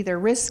either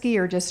risky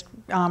or just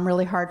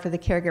really hard for the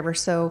caregiver.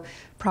 So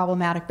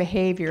problematic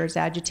behaviors,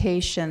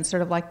 agitation,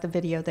 sort of like the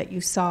video that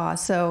you saw.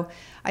 So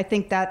I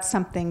think that's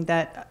something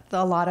that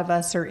a lot of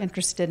us are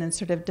interested in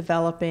sort of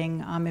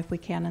developing if we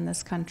can in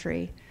this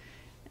country.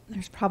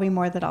 there's probably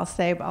more that I'll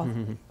say, but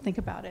I'll think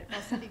about it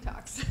while Cindy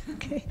talks.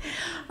 Okay.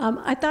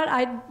 I thought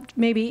I'd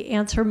maybe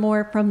answer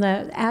more from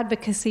the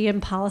advocacy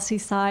and policy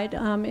side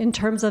in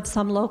terms of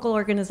some local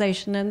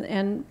organization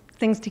and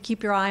things to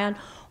keep your eye on,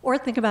 or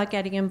think about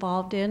getting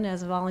involved in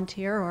as a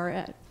volunteer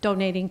or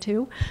donating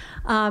to.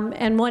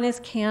 And one is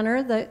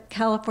CANNER, the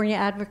California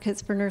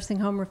Advocates for Nursing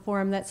Home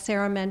Reform that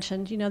Sarah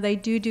mentioned. You know, they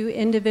do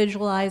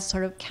individualized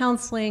sort of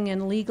counseling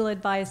and legal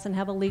advice and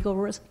have a legal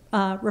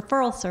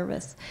referral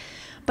service.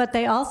 But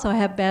they also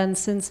have been,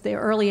 since the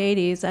early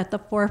 80s, at the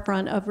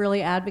forefront of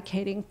really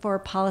advocating for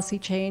policy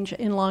change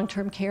in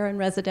long-term care and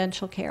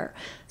residential care.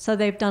 So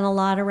they've done a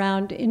lot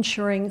around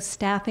ensuring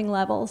staffing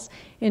levels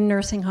in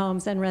nursing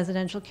homes and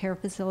residential care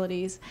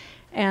facilities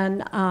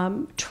and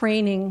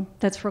training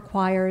that's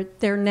required.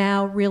 They're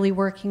now really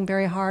working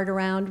very hard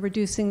around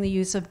reducing the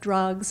use of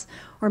drugs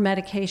or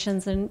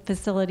medications in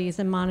facilities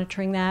and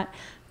monitoring that.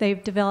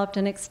 They've developed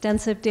an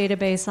extensive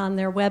database on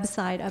their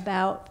website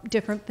about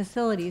different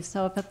facilities.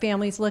 So if a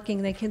family's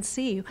looking, they can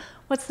see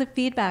what's the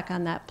feedback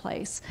on that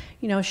place.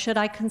 You know, should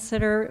I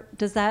consider,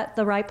 is that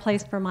the right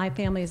place for my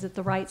family? Is it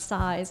the right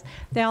size?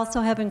 They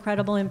also have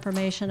incredible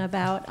information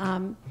about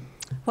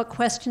what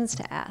questions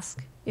to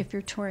ask if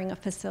you're touring a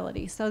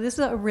facility. So this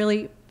is a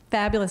really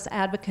fabulous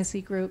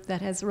advocacy group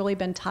that has really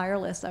been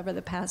tireless over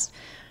the past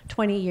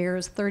 20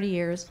 years, 30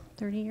 years,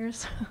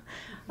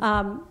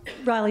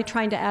 really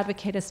trying to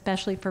advocate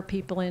especially for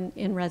people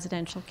in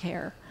residential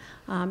care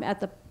at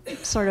the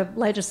sort of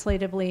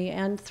legislatively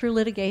and through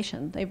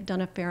litigation. They've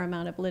done a fair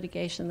amount of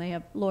litigation. They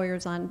have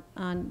lawyers on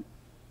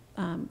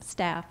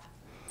staff.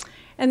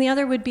 And the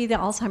other would be the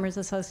Alzheimer's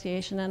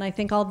Association. And I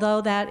think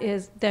although that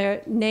is,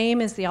 their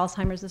name is the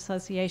Alzheimer's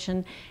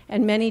Association,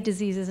 and many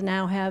diseases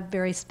now have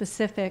very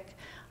specific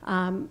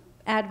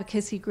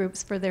advocacy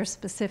groups for their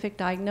specific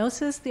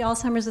diagnosis, the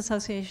Alzheimer's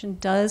Association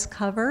does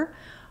cover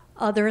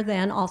other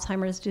than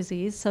Alzheimer's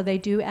disease. So they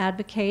do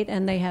advocate,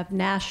 and they have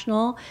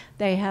national,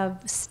 they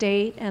have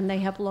state, and they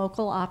have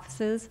local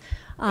offices.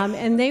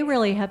 And they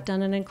really have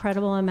done an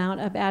incredible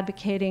amount of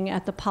advocating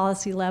at the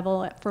policy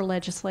level for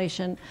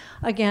legislation,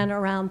 again,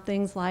 around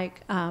things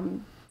like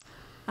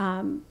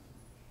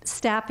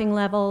staffing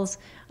levels.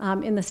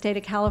 In the state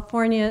of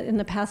California, in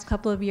the past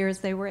couple of years,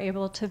 they were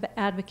able to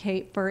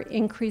advocate for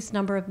increased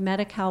number of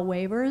Medi-Cal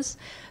waivers.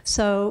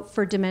 So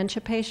for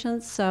dementia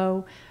patients,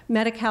 so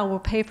Medi-Cal will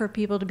pay for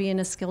people to be in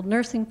a skilled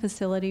nursing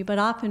facility, but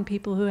often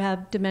people who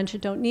have dementia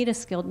don't need a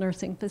skilled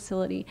nursing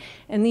facility.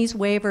 And these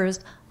waivers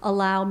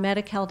allow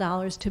Medi-Cal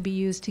dollars to be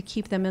used to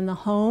keep them in the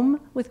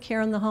home with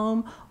care in the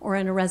home or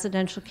in a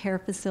residential care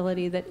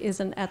facility that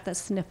isn't at the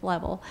SNF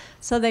level.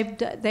 So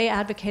they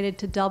advocated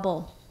to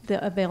double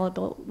the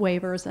available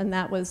waivers, and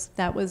that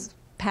was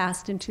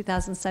passed in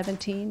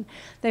 2017.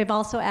 They've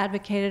also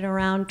advocated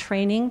around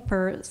training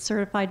for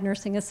certified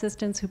nursing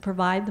assistants who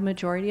provide the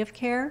majority of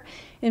care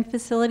in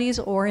facilities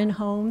or in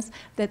homes,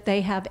 that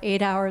they have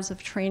 8 hours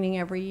of training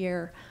every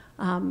year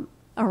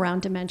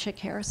around dementia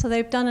care. So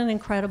they've done an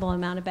incredible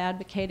amount of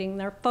advocating.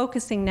 They're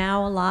focusing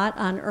now a lot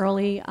on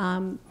early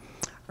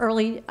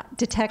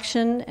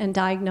detection and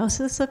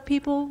diagnosis of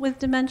people with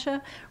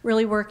dementia,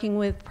 really working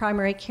with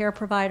primary care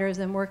providers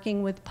and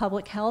working with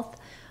public health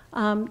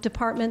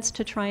departments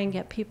to try and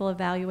get people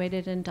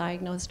evaluated and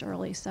diagnosed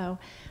early. So,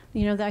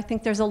 you know, I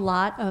think there's a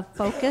lot of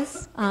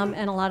focus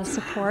and a lot of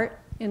support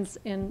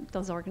in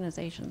those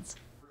organizations.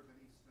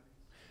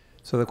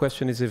 So the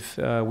question is if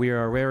we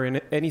are aware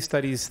of any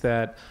studies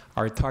that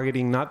are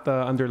targeting not the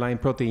underlying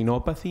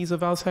proteinopathies of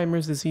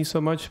Alzheimer's disease so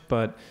much,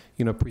 but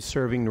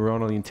preserving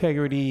neuronal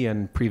integrity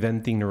and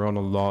preventing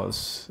neuronal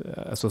loss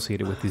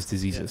associated with these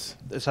diseases.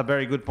 Yeah, it's a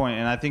very good point,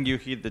 and I think you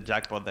hit the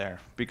jackpot there,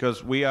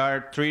 because we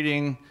are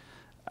treating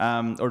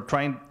or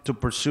trying to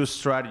pursue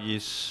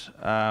strategies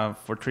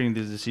for treating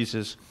these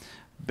diseases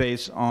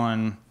based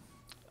on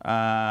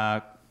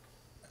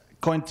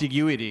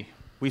contiguity.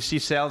 We see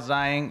cells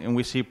dying, and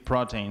we see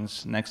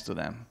proteins next to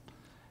them.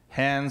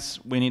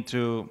 Hence, we need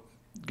to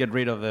get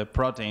rid of the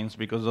proteins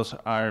because those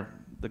are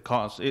the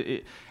cause.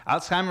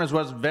 Alzheimer's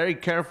was very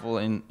careful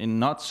in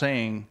not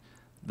saying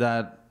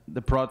that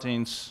the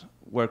proteins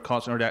were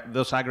causing, or that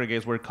those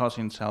aggregates were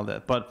causing cell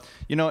death. But,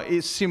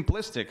 it's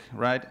simplistic,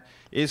 right?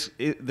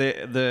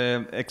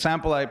 The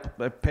example I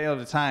pay all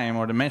the time,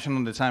 or the mention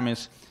all the time,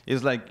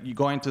 is like you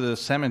go into the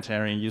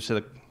cemetery and you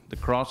see the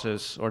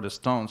crosses or the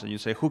stones, and you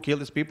say, who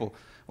killed these people?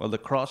 Well, the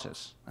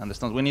crosses and the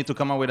stones. We need to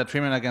come up with a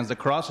treatment against the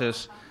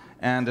crosses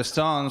and the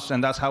stones,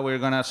 and that's how we're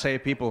going to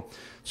save people.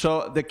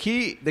 So the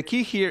key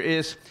here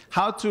is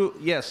how to,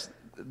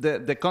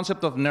 the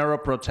concept of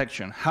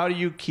neuroprotection. How do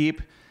you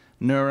keep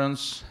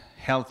neurons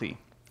healthy?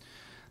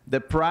 The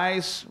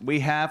price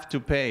we have to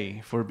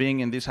pay for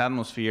being in this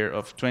atmosphere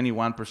of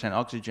 21%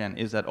 oxygen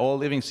is that all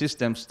living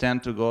systems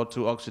tend to go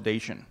to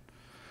oxidation.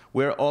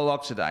 We're all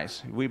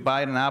oxidized. We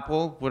buy an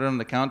apple, put it on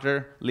the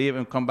counter, leave,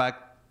 and come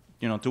back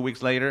 2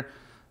 weeks later,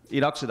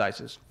 it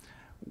oxidizes.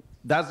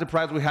 That's the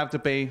price we have to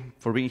pay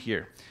for being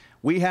here.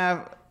 We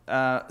have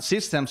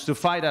systems to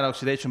fight that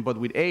oxidation, but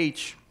with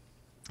age,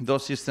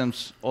 those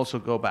systems also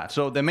go bad.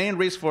 So the main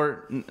risk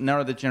for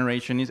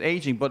neurodegeneration is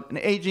aging, but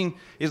aging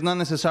is not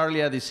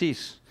necessarily a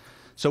disease.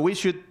 So we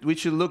should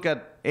look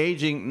at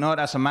aging not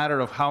as a matter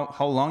of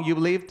how long you've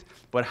lived,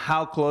 but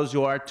how close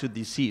you are to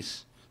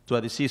disease, to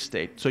a disease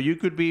state. So you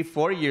could be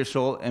 40 years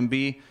old and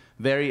be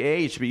very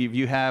aged if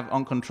you have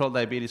uncontrolled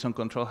diabetes,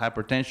 uncontrolled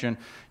hypertension,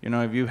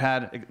 if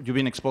you've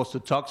been exposed to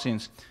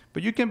toxins.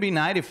 But you can be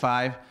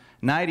 95,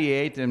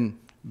 98 and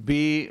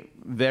be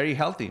very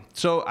healthy.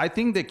 So I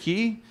think the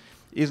key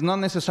is not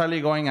necessarily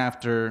going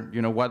after,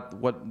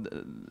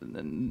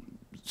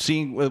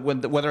 seeing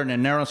whether the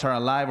neurons are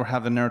alive or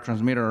have the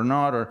neurotransmitter or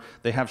not, or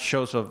they have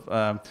shows of,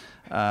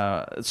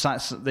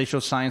 they show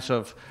signs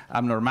of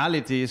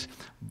abnormalities.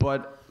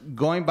 But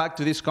going back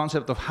to this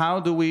concept of how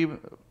do we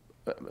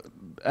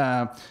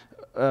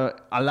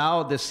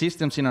allow the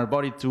systems in our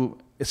body to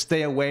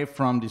stay away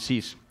from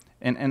disease.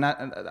 And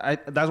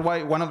that's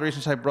why one of the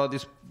reasons I brought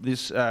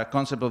this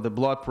concept of the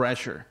blood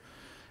pressure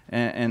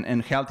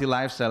and healthy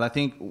lifestyle. I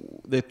think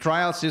the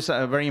trials is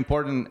a very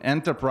important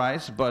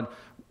enterprise, but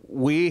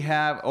we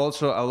have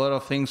also a lot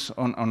of things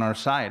on our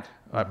side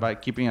by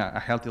keeping a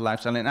healthy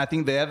lifestyle. And I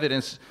think the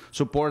evidence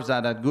supports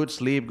that good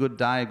sleep, good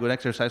diet, good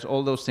exercise,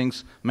 all those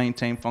things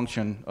maintain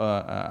function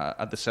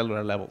at the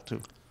cellular level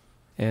too.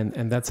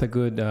 And that's a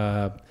good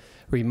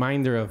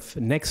reminder of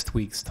next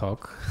week's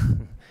talk,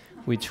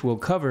 which will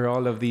cover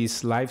all of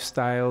these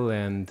lifestyle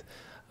and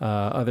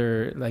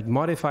other like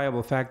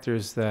modifiable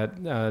factors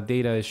that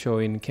data is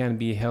showing can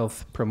be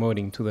health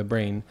promoting to the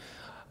brain,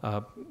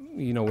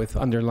 with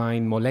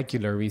underlying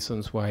molecular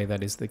reasons why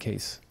that is the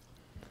case.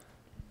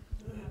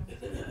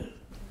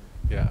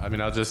 Yeah, I mean,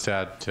 I'll just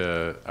add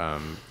to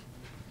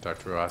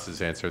Dr.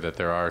 Rojas' answer that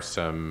there are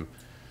some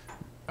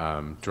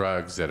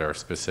drugs that are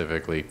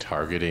specifically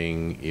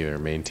targeting either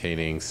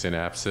maintaining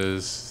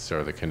synapses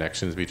or the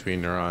connections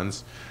between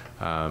neurons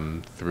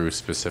through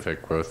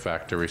specific growth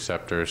factor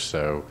receptors.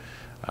 So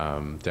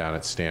down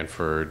at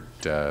Stanford,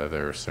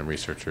 there are some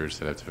researchers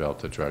that have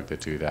developed a drug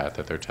that do that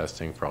they're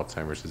testing for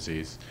Alzheimer's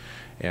disease.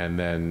 And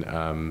then,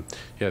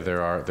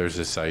 there's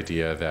this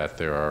idea that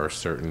there are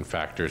certain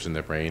factors in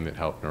the brain that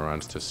help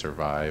neurons to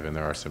survive, and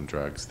there are some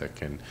drugs that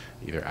can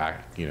either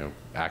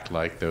act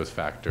like those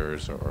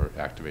factors or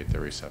activate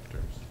their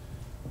receptors.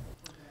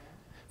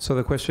 So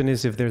the question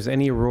is if there's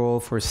any role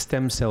for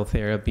stem cell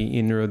therapy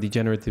in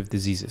neurodegenerative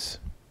diseases.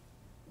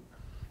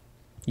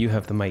 You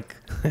have the mic.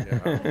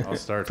 Yeah, I'll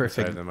start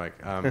Perfect. beside the mic.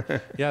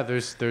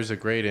 There's a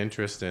great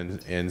interest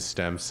in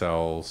stem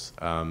cells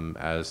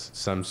as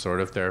some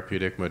sort of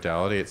therapeutic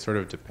modality. It sort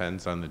of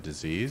depends on the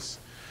disease.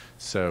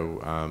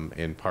 So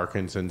in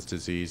Parkinson's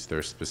disease,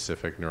 there's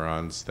specific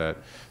neurons that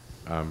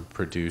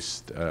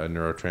produce a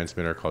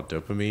neurotransmitter called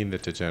dopamine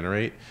that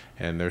degenerate,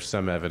 and there's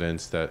some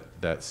evidence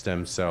that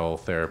stem cell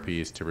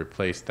therapies to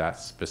replace that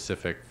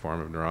specific form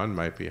of neuron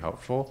might be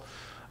helpful.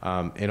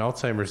 In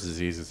Alzheimer's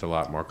disease, it's a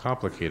lot more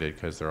complicated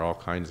because there are all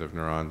kinds of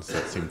neurons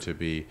that seem to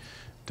be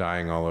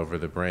dying all over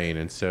the brain,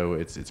 and so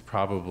it's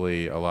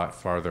probably a lot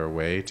farther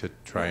away to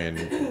try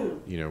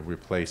and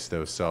replace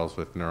those cells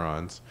with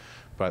neurons.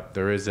 But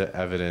there is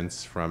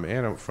evidence from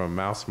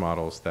mouse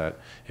models that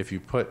if you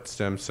put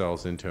stem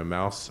cells into a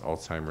mouse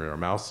Alzheimer or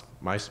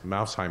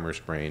mouseheimer's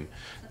brain,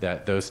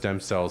 that those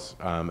stem cells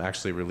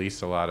actually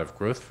release a lot of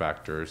growth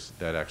factors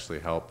that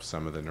actually help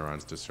some of the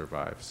neurons to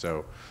survive.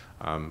 So.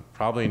 It's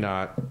probably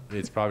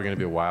going to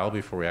be a while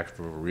before we act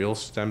for real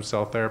stem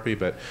cell therapy,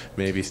 but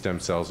maybe stem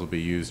cells will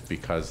be used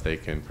because they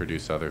can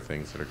produce other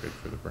things that are good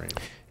for the brain.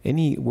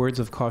 Any words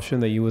of caution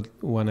that you would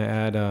want to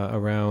add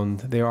around?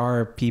 There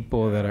are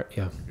people that are,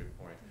 That's a good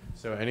point.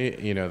 So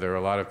there are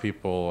a lot of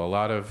people, a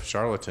lot of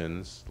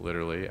charlatans,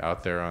 literally,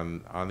 out there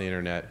on the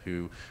internet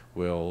who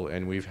will,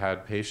 and we've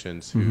had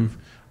patients who've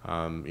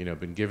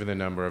been given the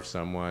number of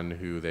someone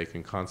who they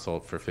can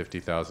consult for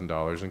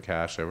 $50,000 in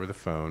cash over the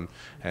phone,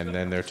 and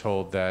then they're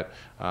told that,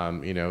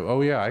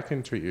 I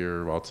can treat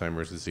your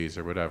Alzheimer's disease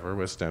or whatever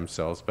with stem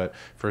cells, but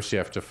first you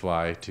have to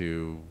fly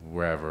to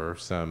wherever,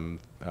 some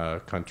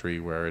country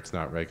where it's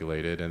not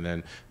regulated, and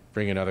then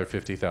bring another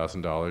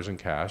 $50,000 in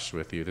cash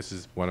with you. This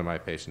is one of my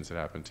patients that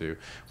happened to.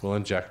 We'll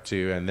inject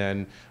you, and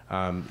then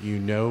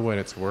when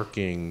it's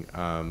working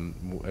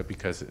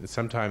because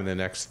sometime in the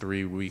next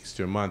 3 weeks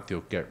to a month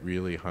you'll get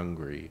really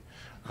hungry,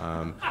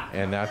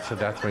 and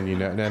that's when you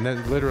know. And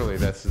then literally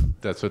that's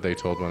what they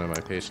told one of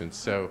my patients.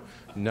 So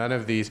none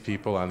of these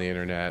people on the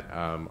internet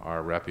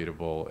are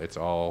reputable. It's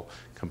all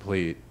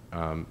complete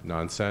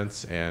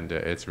nonsense, and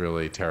it's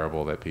really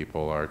terrible that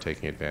people are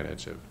taking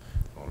advantage of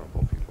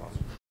vulnerable people.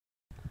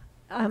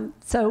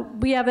 So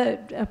we have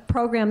a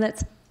program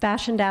that's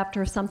fashioned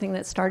after something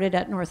that started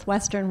at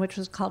Northwestern, which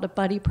was called a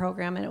buddy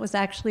program, and it was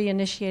actually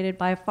initiated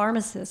by a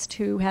pharmacist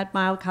who had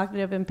mild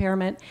cognitive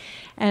impairment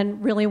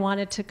and really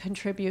wanted to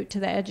contribute to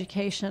the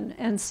education.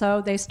 And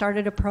so they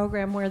started a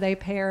program where they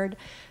paired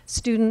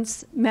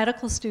students,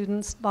 medical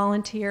students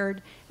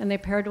volunteered, and they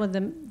paired with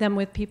them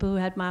with people who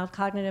had mild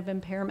cognitive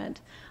impairment.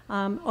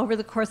 over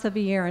the course of a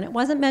year. And it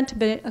wasn't meant to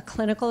be a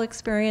clinical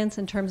experience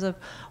in terms of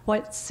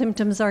what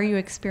symptoms are you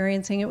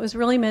experiencing. It was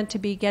really meant to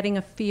be getting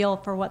a feel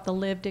for what the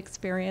lived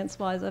experience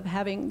was of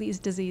having these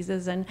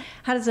diseases, and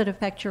how does it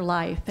affect your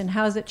life, and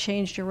how has it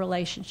changed your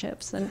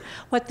relationships, and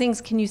what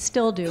things can you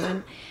still do.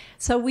 And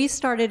so we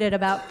started it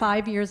about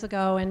 5 years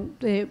ago, and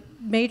the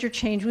major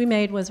change we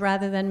made was,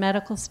 rather than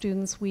medical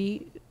students,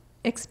 we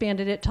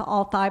expanded it to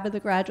all 5 of the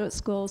graduate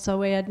schools. So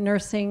we had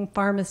nursing,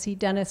 pharmacy,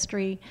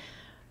 dentistry,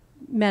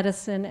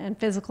 medicine, and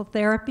physical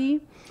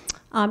therapy.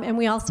 And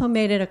we also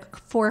made it a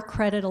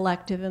 4-credit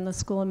elective in the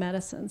School of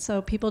Medicine.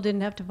 So people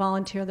didn't have to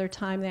volunteer their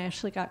time. They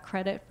actually got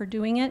credit for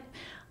doing it.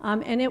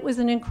 And it was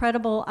an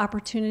incredible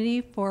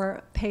opportunity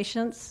for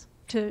patients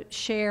to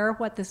share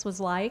what this was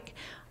like.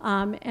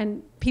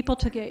 And people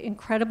took it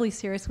incredibly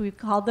seriously. We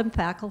called them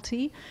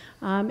faculty,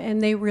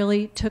 and they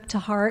really took to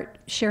heart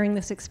sharing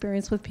this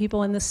experience with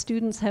people. And the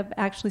students have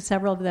actually,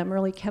 several of them,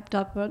 really kept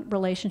up a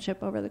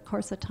relationship over the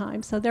course of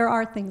time. So there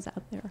are things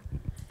out there.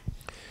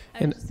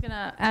 I'm just going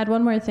to add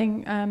one more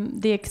thing.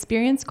 The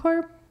Experience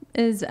Corps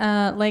is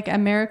like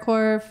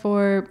AmeriCorps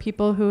for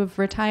people who have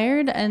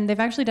retired, and they've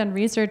actually done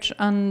research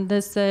on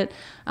this, that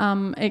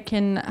it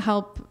can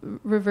help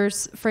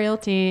reverse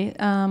frailty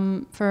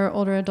for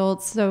older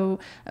adults. So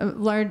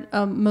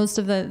most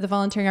of the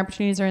volunteering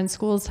opportunities are in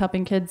schools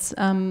helping kids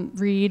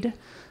read.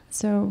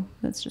 So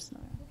that's just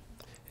not.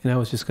 And I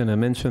was just going to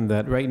mention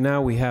that right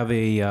now we have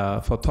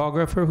a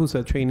photographer who's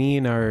a trainee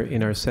in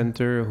our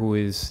center, who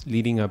is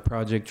leading a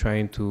project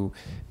trying to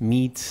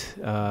meet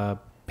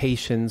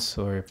patients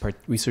or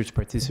research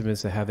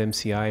participants that have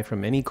MCI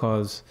from any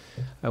cause,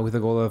 with the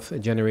goal of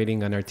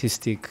generating an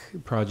artistic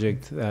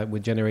project that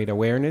would generate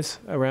awareness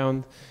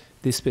around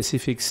this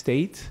specific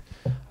state,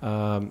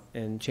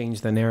 and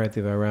change the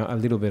narrative around a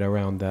little bit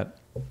around that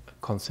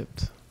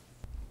concept.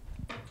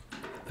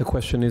 The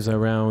question is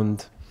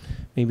around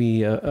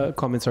maybe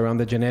comments around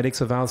the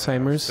genetics of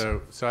Alzheimer's.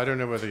 So I don't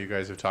know whether you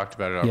guys have talked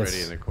about it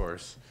already in the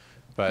course.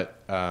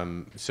 But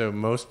so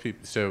most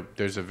people, so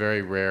there's a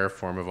very rare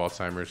form of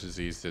Alzheimer's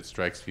disease that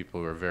strikes people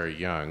who are very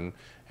young,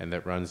 and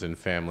that runs in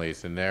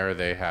families. And there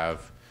they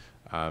have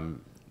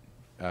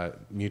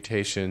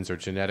mutations or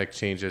genetic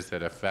changes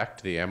that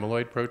affect the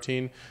amyloid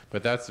protein.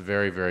 But that's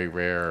very, very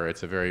rare.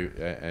 It's a very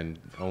and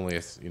only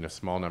a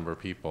small number of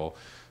people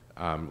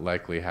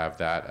likely have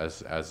that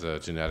as a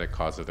genetic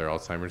cause of their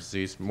Alzheimer's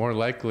disease. More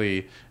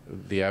likely,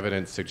 the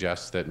evidence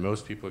suggests that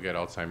most people who get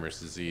Alzheimer's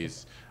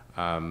disease.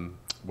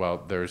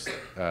 Well, there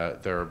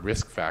are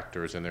risk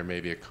factors, and there may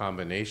be a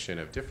combination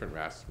of different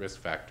risk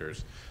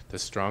factors. The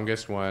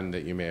strongest one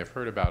that you may have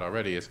heard about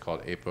already is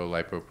called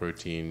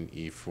apolipoprotein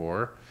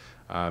E4,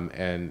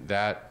 and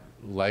that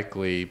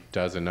likely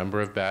does a number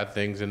of bad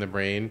things in the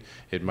brain.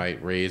 It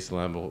might raise the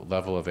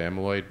level of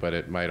amyloid, but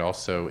it might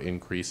also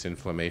increase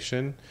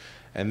inflammation.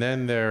 And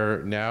then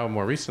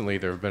more recently,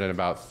 there have been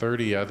about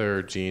 30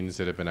 other genes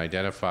that have been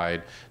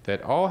identified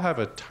that all have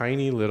a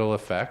tiny little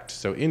effect.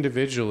 So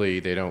individually,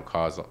 they don't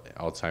cause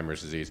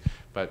Alzheimer's disease.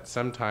 But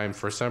sometimes,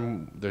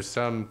 there's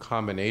some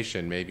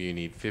combination. Maybe you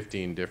need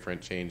 15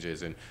 different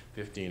changes and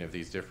 15 of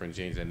these different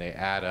genes, and they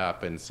add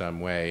up in some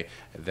way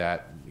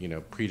that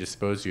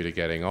predispose you to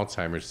getting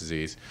Alzheimer's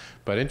disease.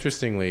 But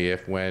interestingly,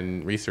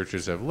 when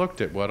researchers have looked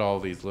at what all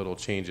these little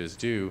changes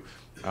do,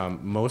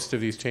 most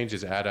of these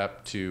changes add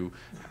up to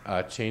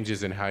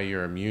changes in how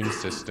your immune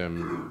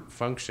system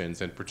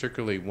functions, and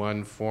particularly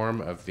one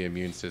form of the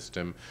immune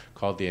system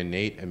called the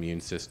innate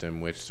immune system,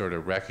 which sort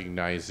of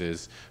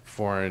recognizes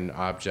foreign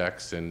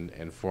objects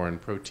and foreign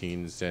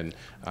proteins and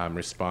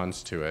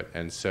responds to it.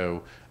 And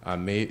so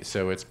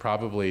it's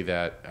probably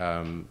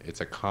that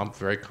it's a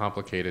very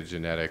complicated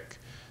genetic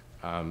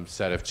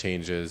set of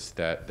changes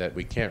that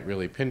we can't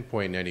really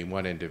pinpoint in any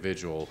one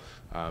individual,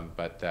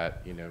 but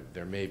that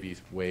there may be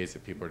ways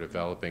that people are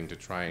developing to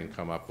try and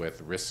come up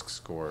with risk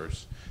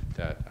scores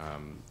that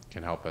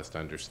can help us to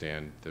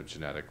understand the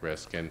genetic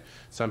risk. And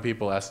some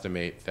people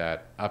estimate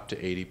that up to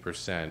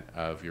 80%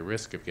 of your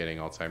risk of getting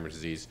Alzheimer's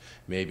disease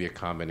may be a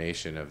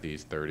combination of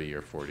these 30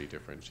 or 40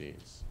 different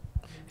genes.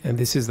 And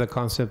this is the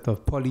concept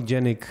of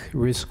polygenic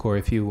risk score,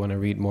 if you want to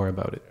read more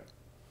about it.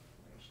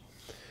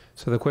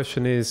 So the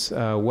question is,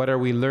 what are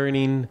we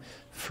learning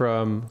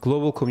from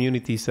global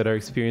communities that are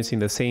experiencing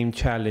the same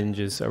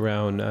challenges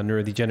around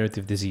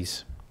neurodegenerative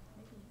disease?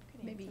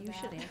 Maybe you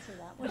should answer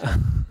that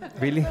one.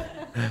 Really?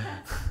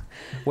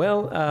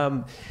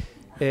 Well,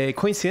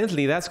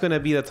 coincidentally, that's going to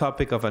be the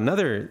topic of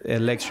another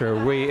lecture.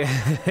 I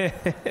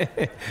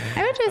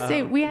would just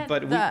say we had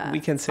we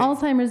can say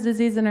Alzheimer's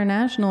Disease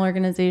International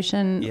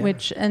Organization,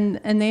 which and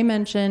they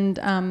mentioned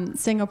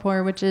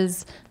Singapore, which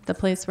is the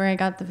place where I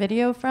got the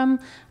video from.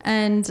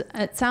 And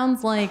it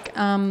sounds like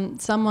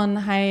someone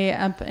high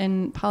up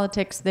in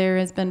politics there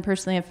has been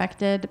personally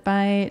affected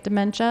by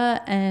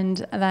dementia,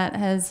 and that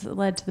has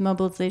led to the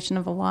mobilization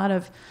of a lot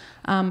of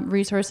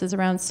resources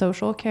around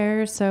social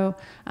care. So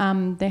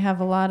they have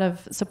a lot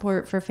of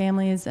support for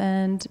families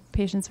and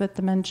patients with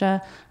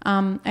dementia.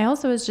 I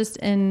also was just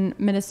in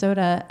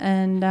Minnesota,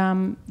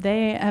 and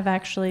they have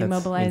actually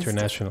mobilized.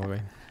 International,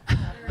 right?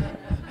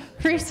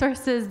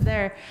 resources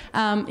there.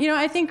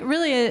 I think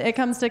really it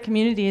comes to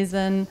communities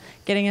and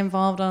getting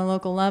involved on a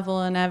local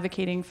level and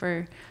advocating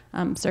for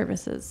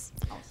services.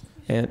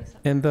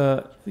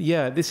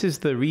 This is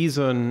the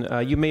reason.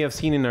 You may have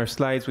seen in our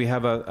slides, we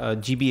have a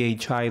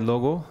GBHI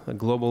logo, a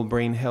Global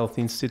Brain Health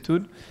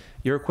Institute.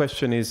 Your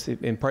question is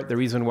in part the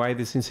reason why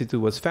this institute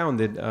was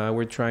founded.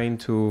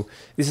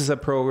 This is a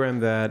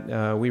program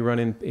that we run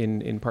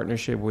in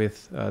partnership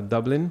with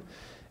Dublin,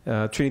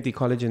 Trinity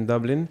College in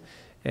Dublin.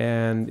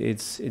 And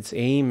its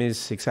aim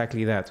is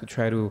exactly that, to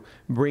try to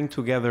bring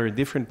together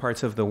different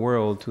parts of the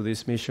world to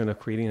this mission of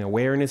creating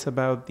awareness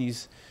about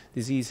these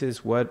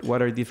diseases,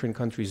 what are different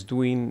countries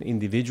doing,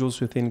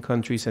 individuals within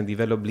countries, and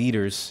develop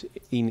leaders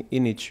in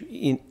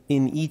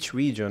each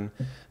region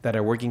that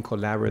are working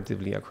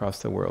collaboratively across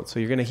the world. So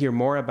you're going to hear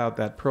more about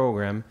that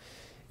program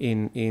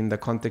in the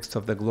context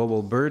of the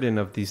global burden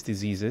of these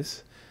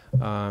diseases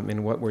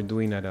and what we're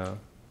doing at a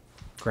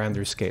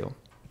grander scale.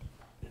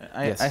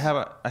 I have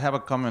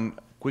a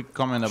quick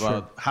comment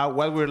about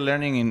what we're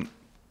learning in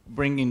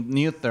bringing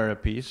new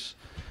therapies,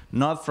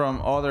 not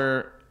from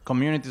other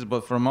communities,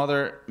 but from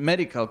other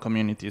medical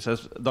communities.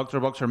 As Dr.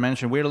 Boxer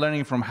mentioned, we're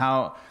learning from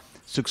how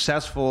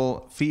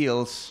successful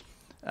fields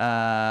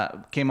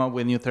came up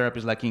with new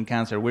therapies like in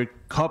cancer. We're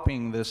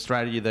copying the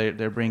strategy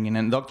they're bringing.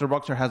 And Dr.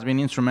 Boxer has been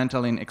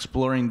instrumental in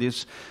exploring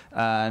these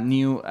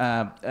new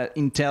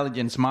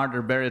intelligent,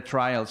 smarter, better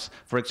trials.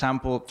 For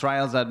example,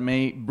 trials that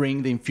may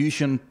bring the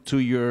infusion to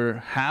your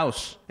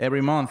house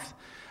every month.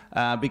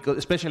 Because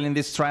especially in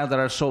these trials that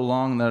are so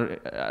long, that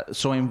are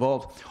so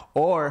involved,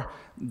 or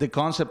the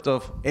concept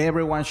of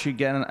everyone should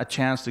get a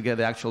chance to get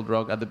the actual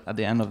drug at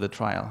the end of the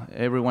trial.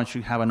 Everyone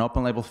should have an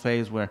open label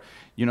phase where,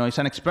 it's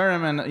an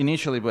experiment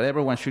initially, but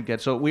everyone should get.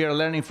 So we are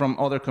learning from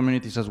other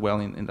communities as well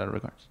in that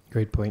regard.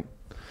 Great point.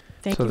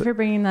 Thank you for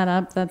bringing that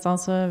up. That's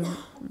also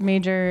a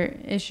major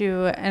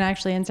issue. And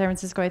actually in San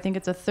Francisco, I think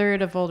it's a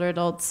third of older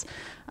adults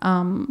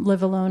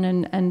live alone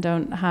and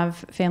don't have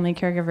family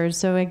caregivers.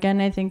 So again,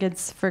 I think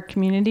it's for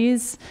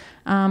communities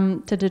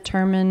to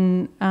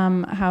determine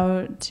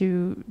how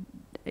to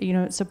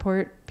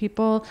support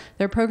people.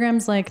 There are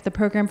programs like the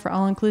Program for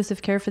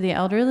All-Inclusive Care for the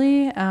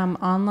Elderly.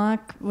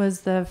 ONLOC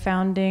was the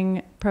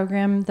founding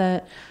program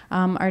that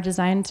are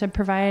designed to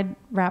provide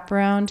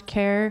wraparound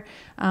care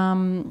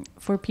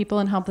for people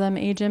and help them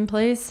age in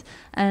place.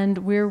 And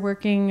we're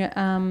working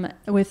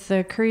with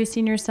the Curry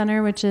Senior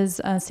Center, which is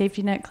a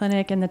safety net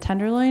clinic in the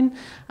Tenderloin.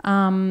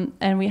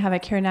 And we have a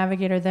care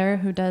navigator there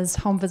who does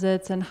home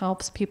visits and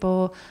helps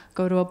people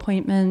go to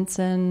appointments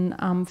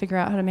and figure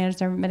out how to manage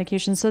their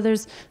medications. So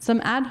there's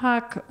some ad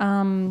hoc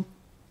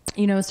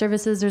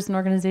services. There's an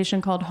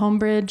organization called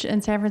Homebridge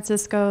in San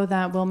Francisco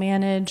that will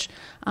manage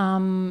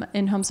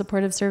in-home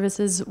supportive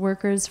services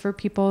workers for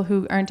people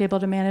who aren't able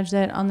to manage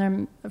that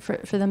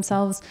for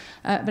themselves.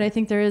 But I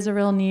think there is a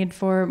real need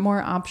for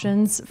more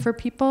options for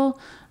people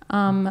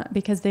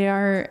because they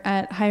are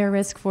at higher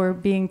risk for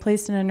being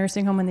placed in a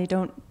nursing home when they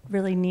don't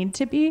really need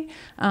to be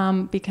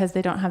because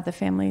they don't have the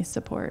family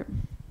support.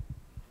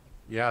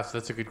 Yeah, so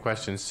that's a good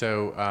question.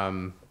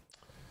 So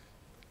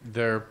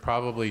there are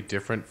probably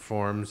different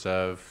forms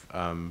of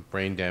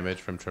brain damage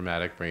from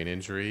traumatic brain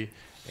injury,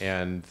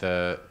 and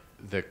the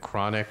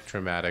chronic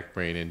traumatic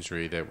brain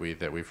injury that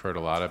we've heard a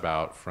lot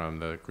about from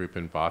the group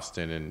in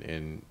Boston and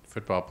in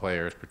football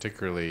players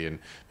particularly, and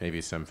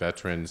maybe some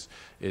veterans,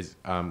 is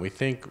we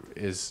think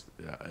is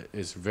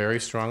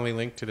very strongly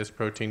linked to this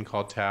protein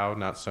called tau.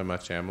 Not so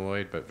much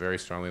amyloid, but very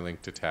strongly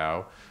linked to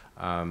tau,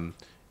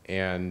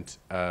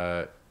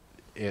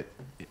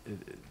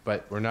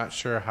 but we're not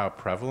sure how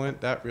prevalent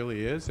that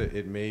really is.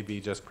 It may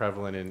be just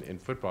prevalent in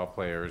football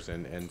players,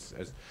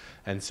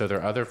 and so there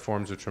are other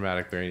forms of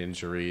traumatic brain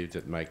injury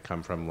that might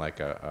come from like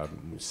a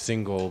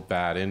single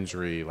bad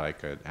injury,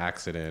 like an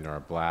accident or a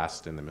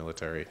blast in the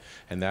military,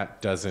 and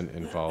that doesn't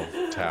involve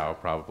tau.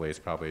 Probably it's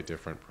probably a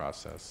different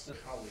process.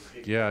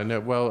 Yeah, no.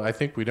 Well, I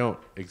think we don't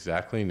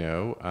exactly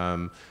know.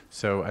 And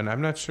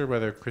I'm not sure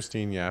whether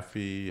Christine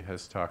Yaffe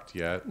has talked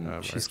yet.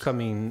 She's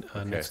coming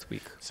next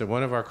week. So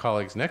one of our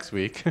colleagues next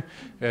week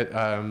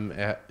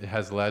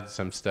has led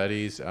some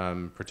studies,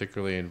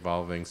 particularly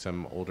involving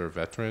some older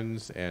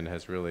veterans, and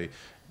has really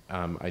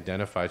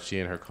identified, she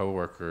and her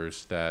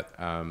coworkers, that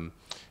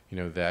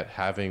that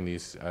having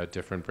these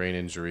different brain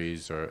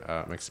injuries or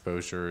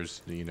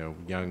exposures,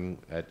 young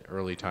at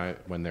early time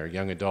when they're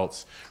young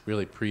adults,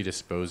 really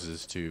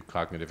predisposes to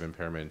cognitive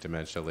impairment and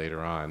dementia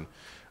later on.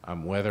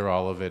 Whether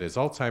all of it is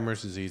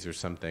Alzheimer's disease or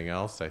something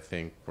else, I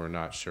think we're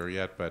not sure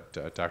yet, but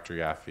Dr.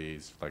 Yaffe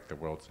is like the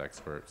world's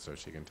expert, so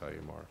she can tell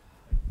you more.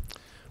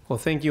 Well,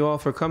 thank you all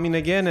for coming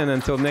again, and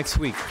until next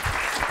week.